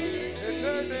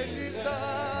 eternity, Jesus.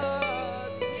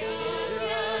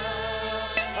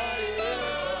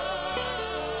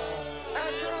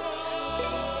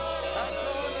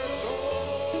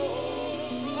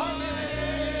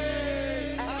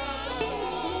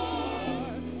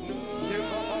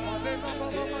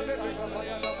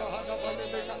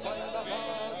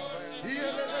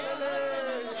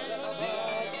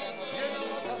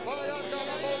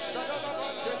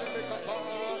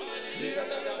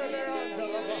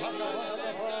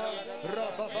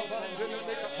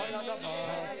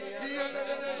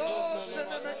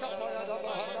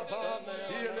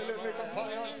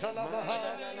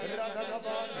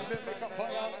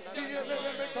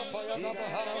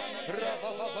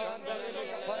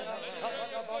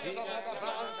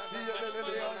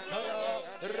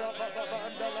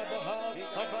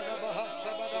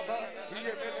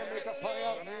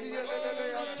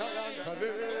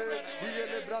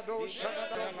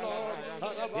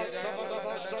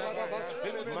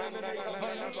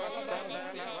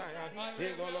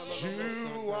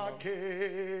 You are King.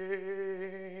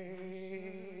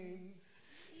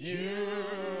 You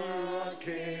are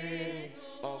King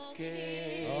of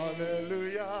Kings.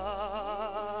 Hallelujah.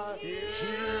 You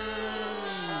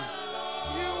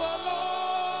are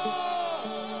Lord.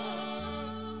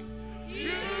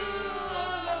 You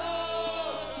are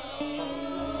Lord.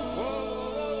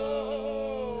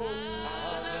 Oh,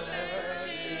 at the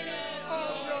mention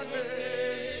of your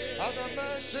name, at the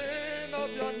mention of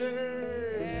your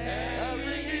name,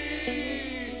 every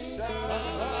knee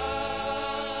shall bow.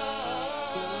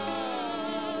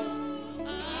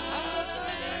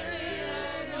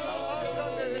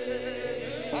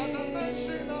 At the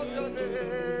mention of your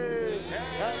name,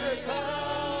 every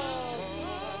tongue.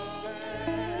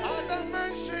 At the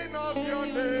mention of your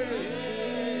name,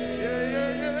 yeah,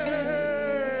 yeah,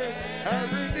 yeah,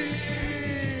 every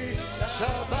knee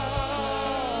shall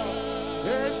bow.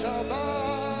 It shall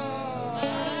bow.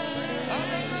 At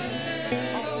the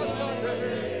mention of your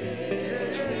name,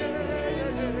 yeah, yeah, yeah,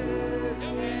 yeah,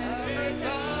 yeah. Every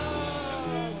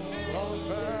tongue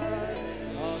confess,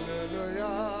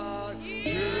 hallelujah.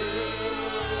 You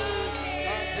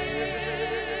are King.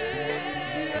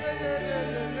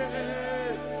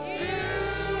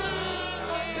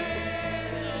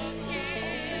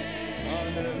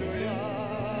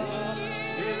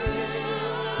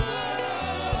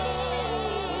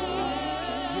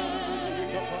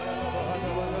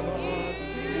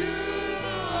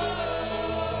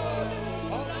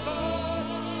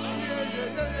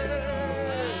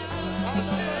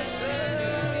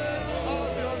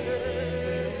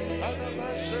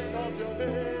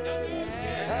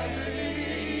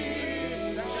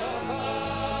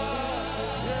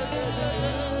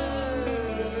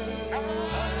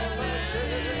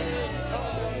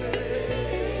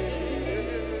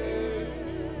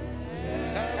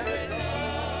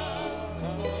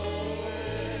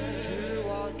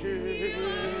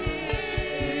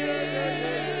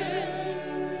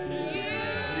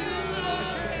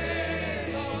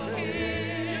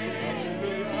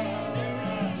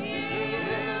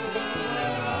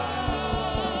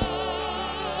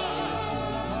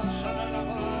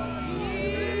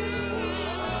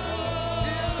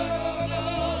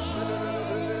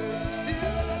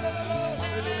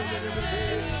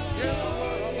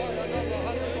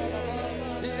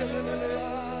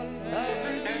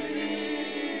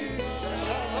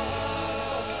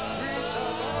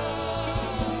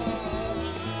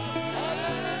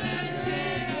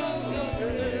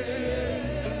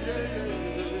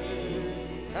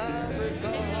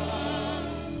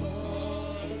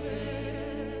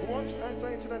 enter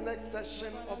into the next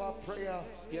session of our prayer,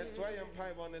 as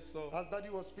Daddy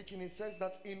was speaking, it says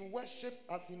that in worship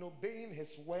as in obeying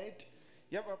his word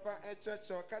is a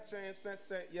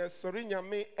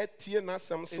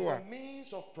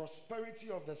means of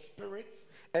prosperity of the spirit,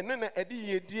 of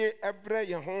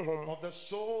the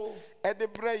soul, and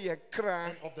of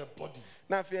the body.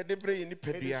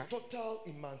 It is total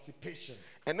emancipation.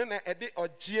 This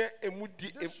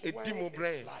word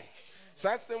is life.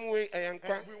 And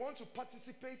we want to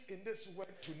participate in this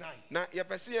word tonight. You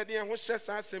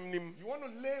want to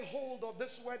lay hold of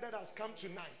this word that has come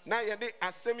tonight.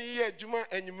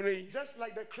 Just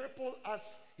like the cripple,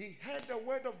 as he heard the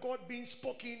word of God being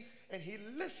spoken and he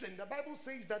listened. The Bible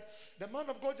says that the man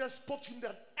of God just spoke to him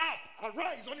that, up,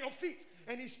 arise on your feet.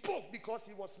 And he spoke because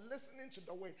he was listening to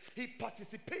the word. He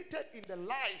participated in the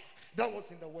life that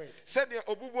was in the word. As you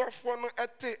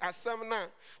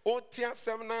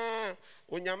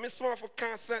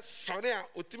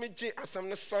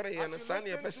listen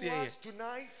to us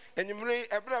tonight,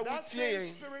 that same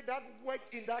spirit that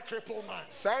worked in that crippled man,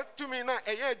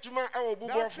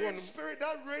 that same spirit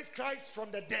that raised Christ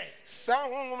from the dead,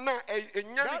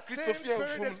 that same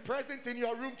spirit is present in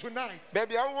your room tonight. That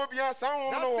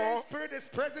same spirit is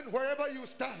present wherever you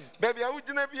stand. So we are going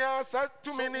to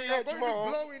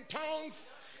blow in tongues.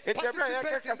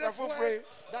 Participate in this way,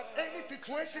 that any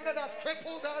situation that has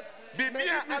crippled us may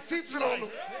it receive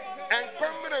life.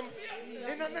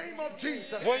 In the name of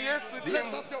Jesus,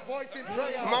 lift up your voice in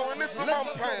prayer. Lift up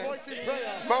your voice in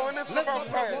prayer. Lift up your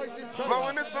voice in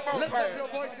prayer. Lift up your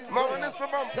voice in prayer. The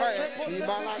crippled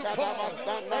listen to Paul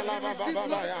and he received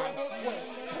life from those words.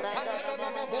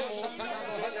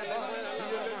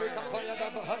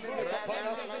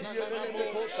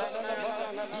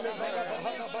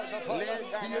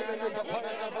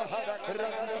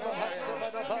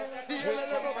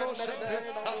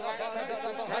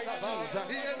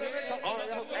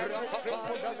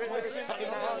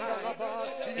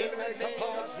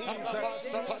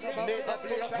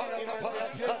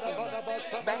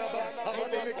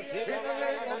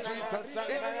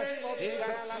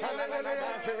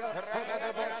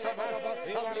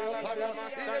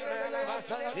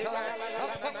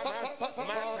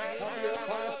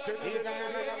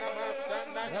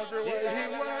 Everywhere he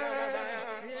went,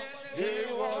 he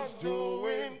was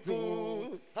doing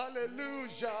good.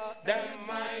 Hallelujah. The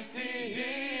mighty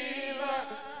healer,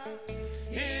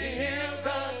 he heals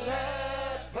the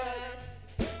lepers.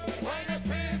 When the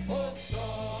people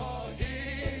saw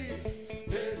him,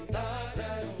 they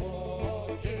started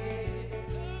walking.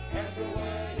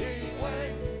 Everywhere he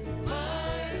went,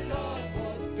 my Lord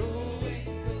was doing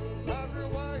good.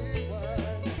 Everywhere he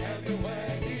went,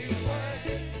 everywhere he went,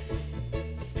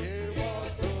 he was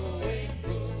doing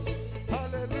good.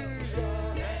 Hallelujah.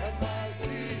 The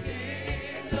mighty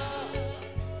healer,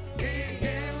 he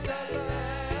heals the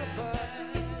lepers.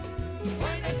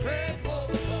 When the cripple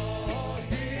saw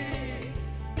him,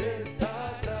 they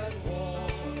started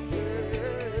walking.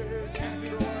 Everywhere he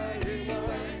went, my Lord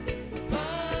was doing good.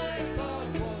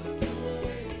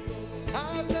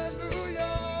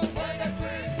 Hallelujah. When the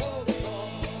cripple saw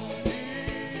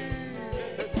him,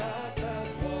 they started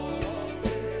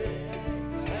walking.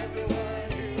 Everywhere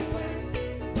he went,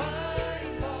 my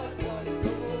Lord was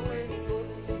doing good.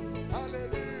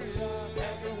 Hallelujah.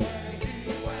 Everywhere he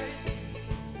went,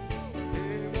 he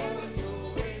was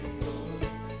doing good.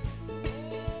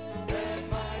 The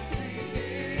mighty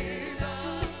healer,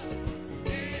 he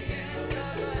healed the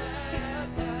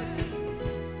lepers.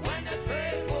 When the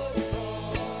cripple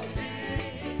saw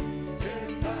him, they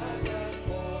started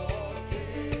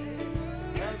walking.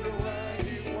 Everywhere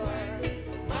he went,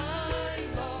 my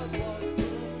Lord was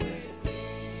doing good.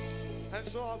 And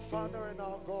so our Father and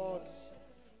our God,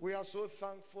 we are so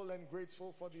thankful and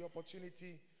grateful for the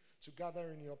opportunity to gather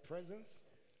in your presence.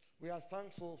 We are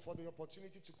thankful for the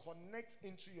opportunity to connect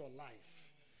into your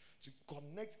life, to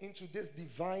connect into this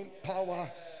divine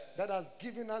power that has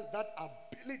given us that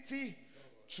ability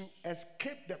to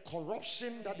escape the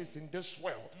corruption that is in this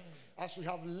world. As we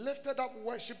have lifted up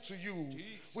worship to you,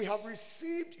 we have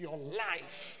received your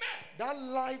life, that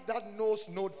life that knows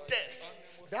no death,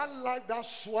 that life that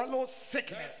swallows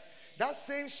sickness. That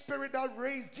same spirit that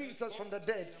raised Jesus from the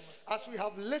dead, as we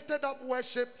have lifted up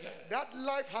worship, that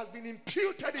life has been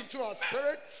imputed into our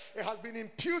spirit, it has been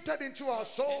imputed into our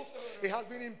souls, it has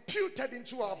been imputed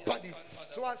into our bodies.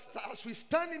 So as we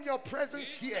stand in your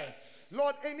presence here,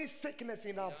 Lord, any sickness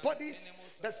in our bodies,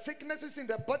 the sicknesses in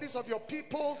the bodies of your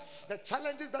people, the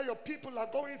challenges that your people are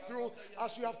going through,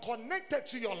 as we have connected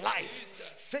to your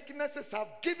life, sicknesses have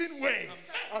given way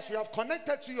as we have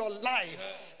connected to your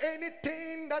life.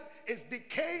 Anything that is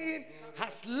decaying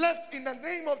has left in the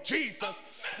name of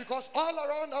Jesus, because all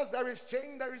around us there is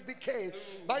change, there is decay,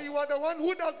 but you are the one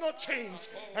who does not change,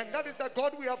 and that is the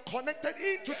God we have connected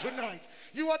into tonight.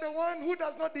 You are the one who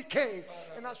does not decay,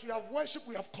 and as we have worshiped,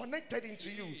 we have connected into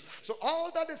you. So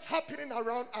all that is happening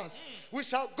around us, we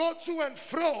shall go to and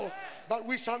fro, but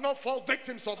we shall not fall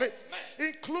victims of it,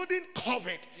 including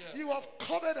COVID. You have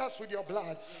covered us with your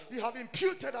blood. You have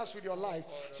imputed us with your life.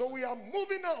 So we are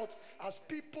moving out as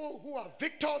people who are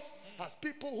victors, as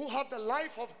people who have the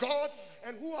life of God,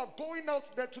 and who are going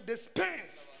out there to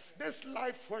dispense this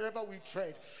life wherever we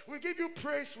tread. We give you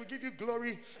praise, we give you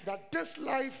glory that this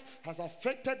life has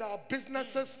affected our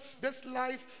businesses, this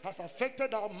life has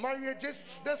affected our marriages,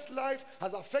 this life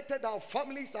has affected our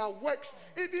families, our works,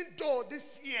 even though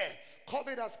this year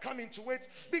COVID has come into it.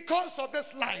 Because of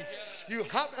this life, you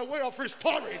have a way of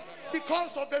restoring.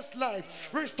 Because of this life,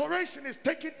 restoration is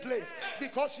taking place,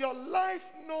 because your life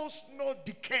knows no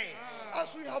decay.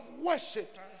 As we have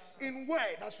worshipped in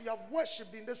word, as we have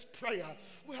worshipped in this prayer,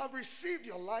 we have received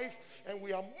your life, and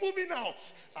we are moving out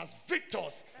as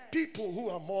victors, people who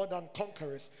are more than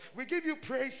conquerors. We give you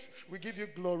praise, we give you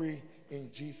glory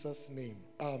in Jesus' name.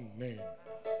 Amen.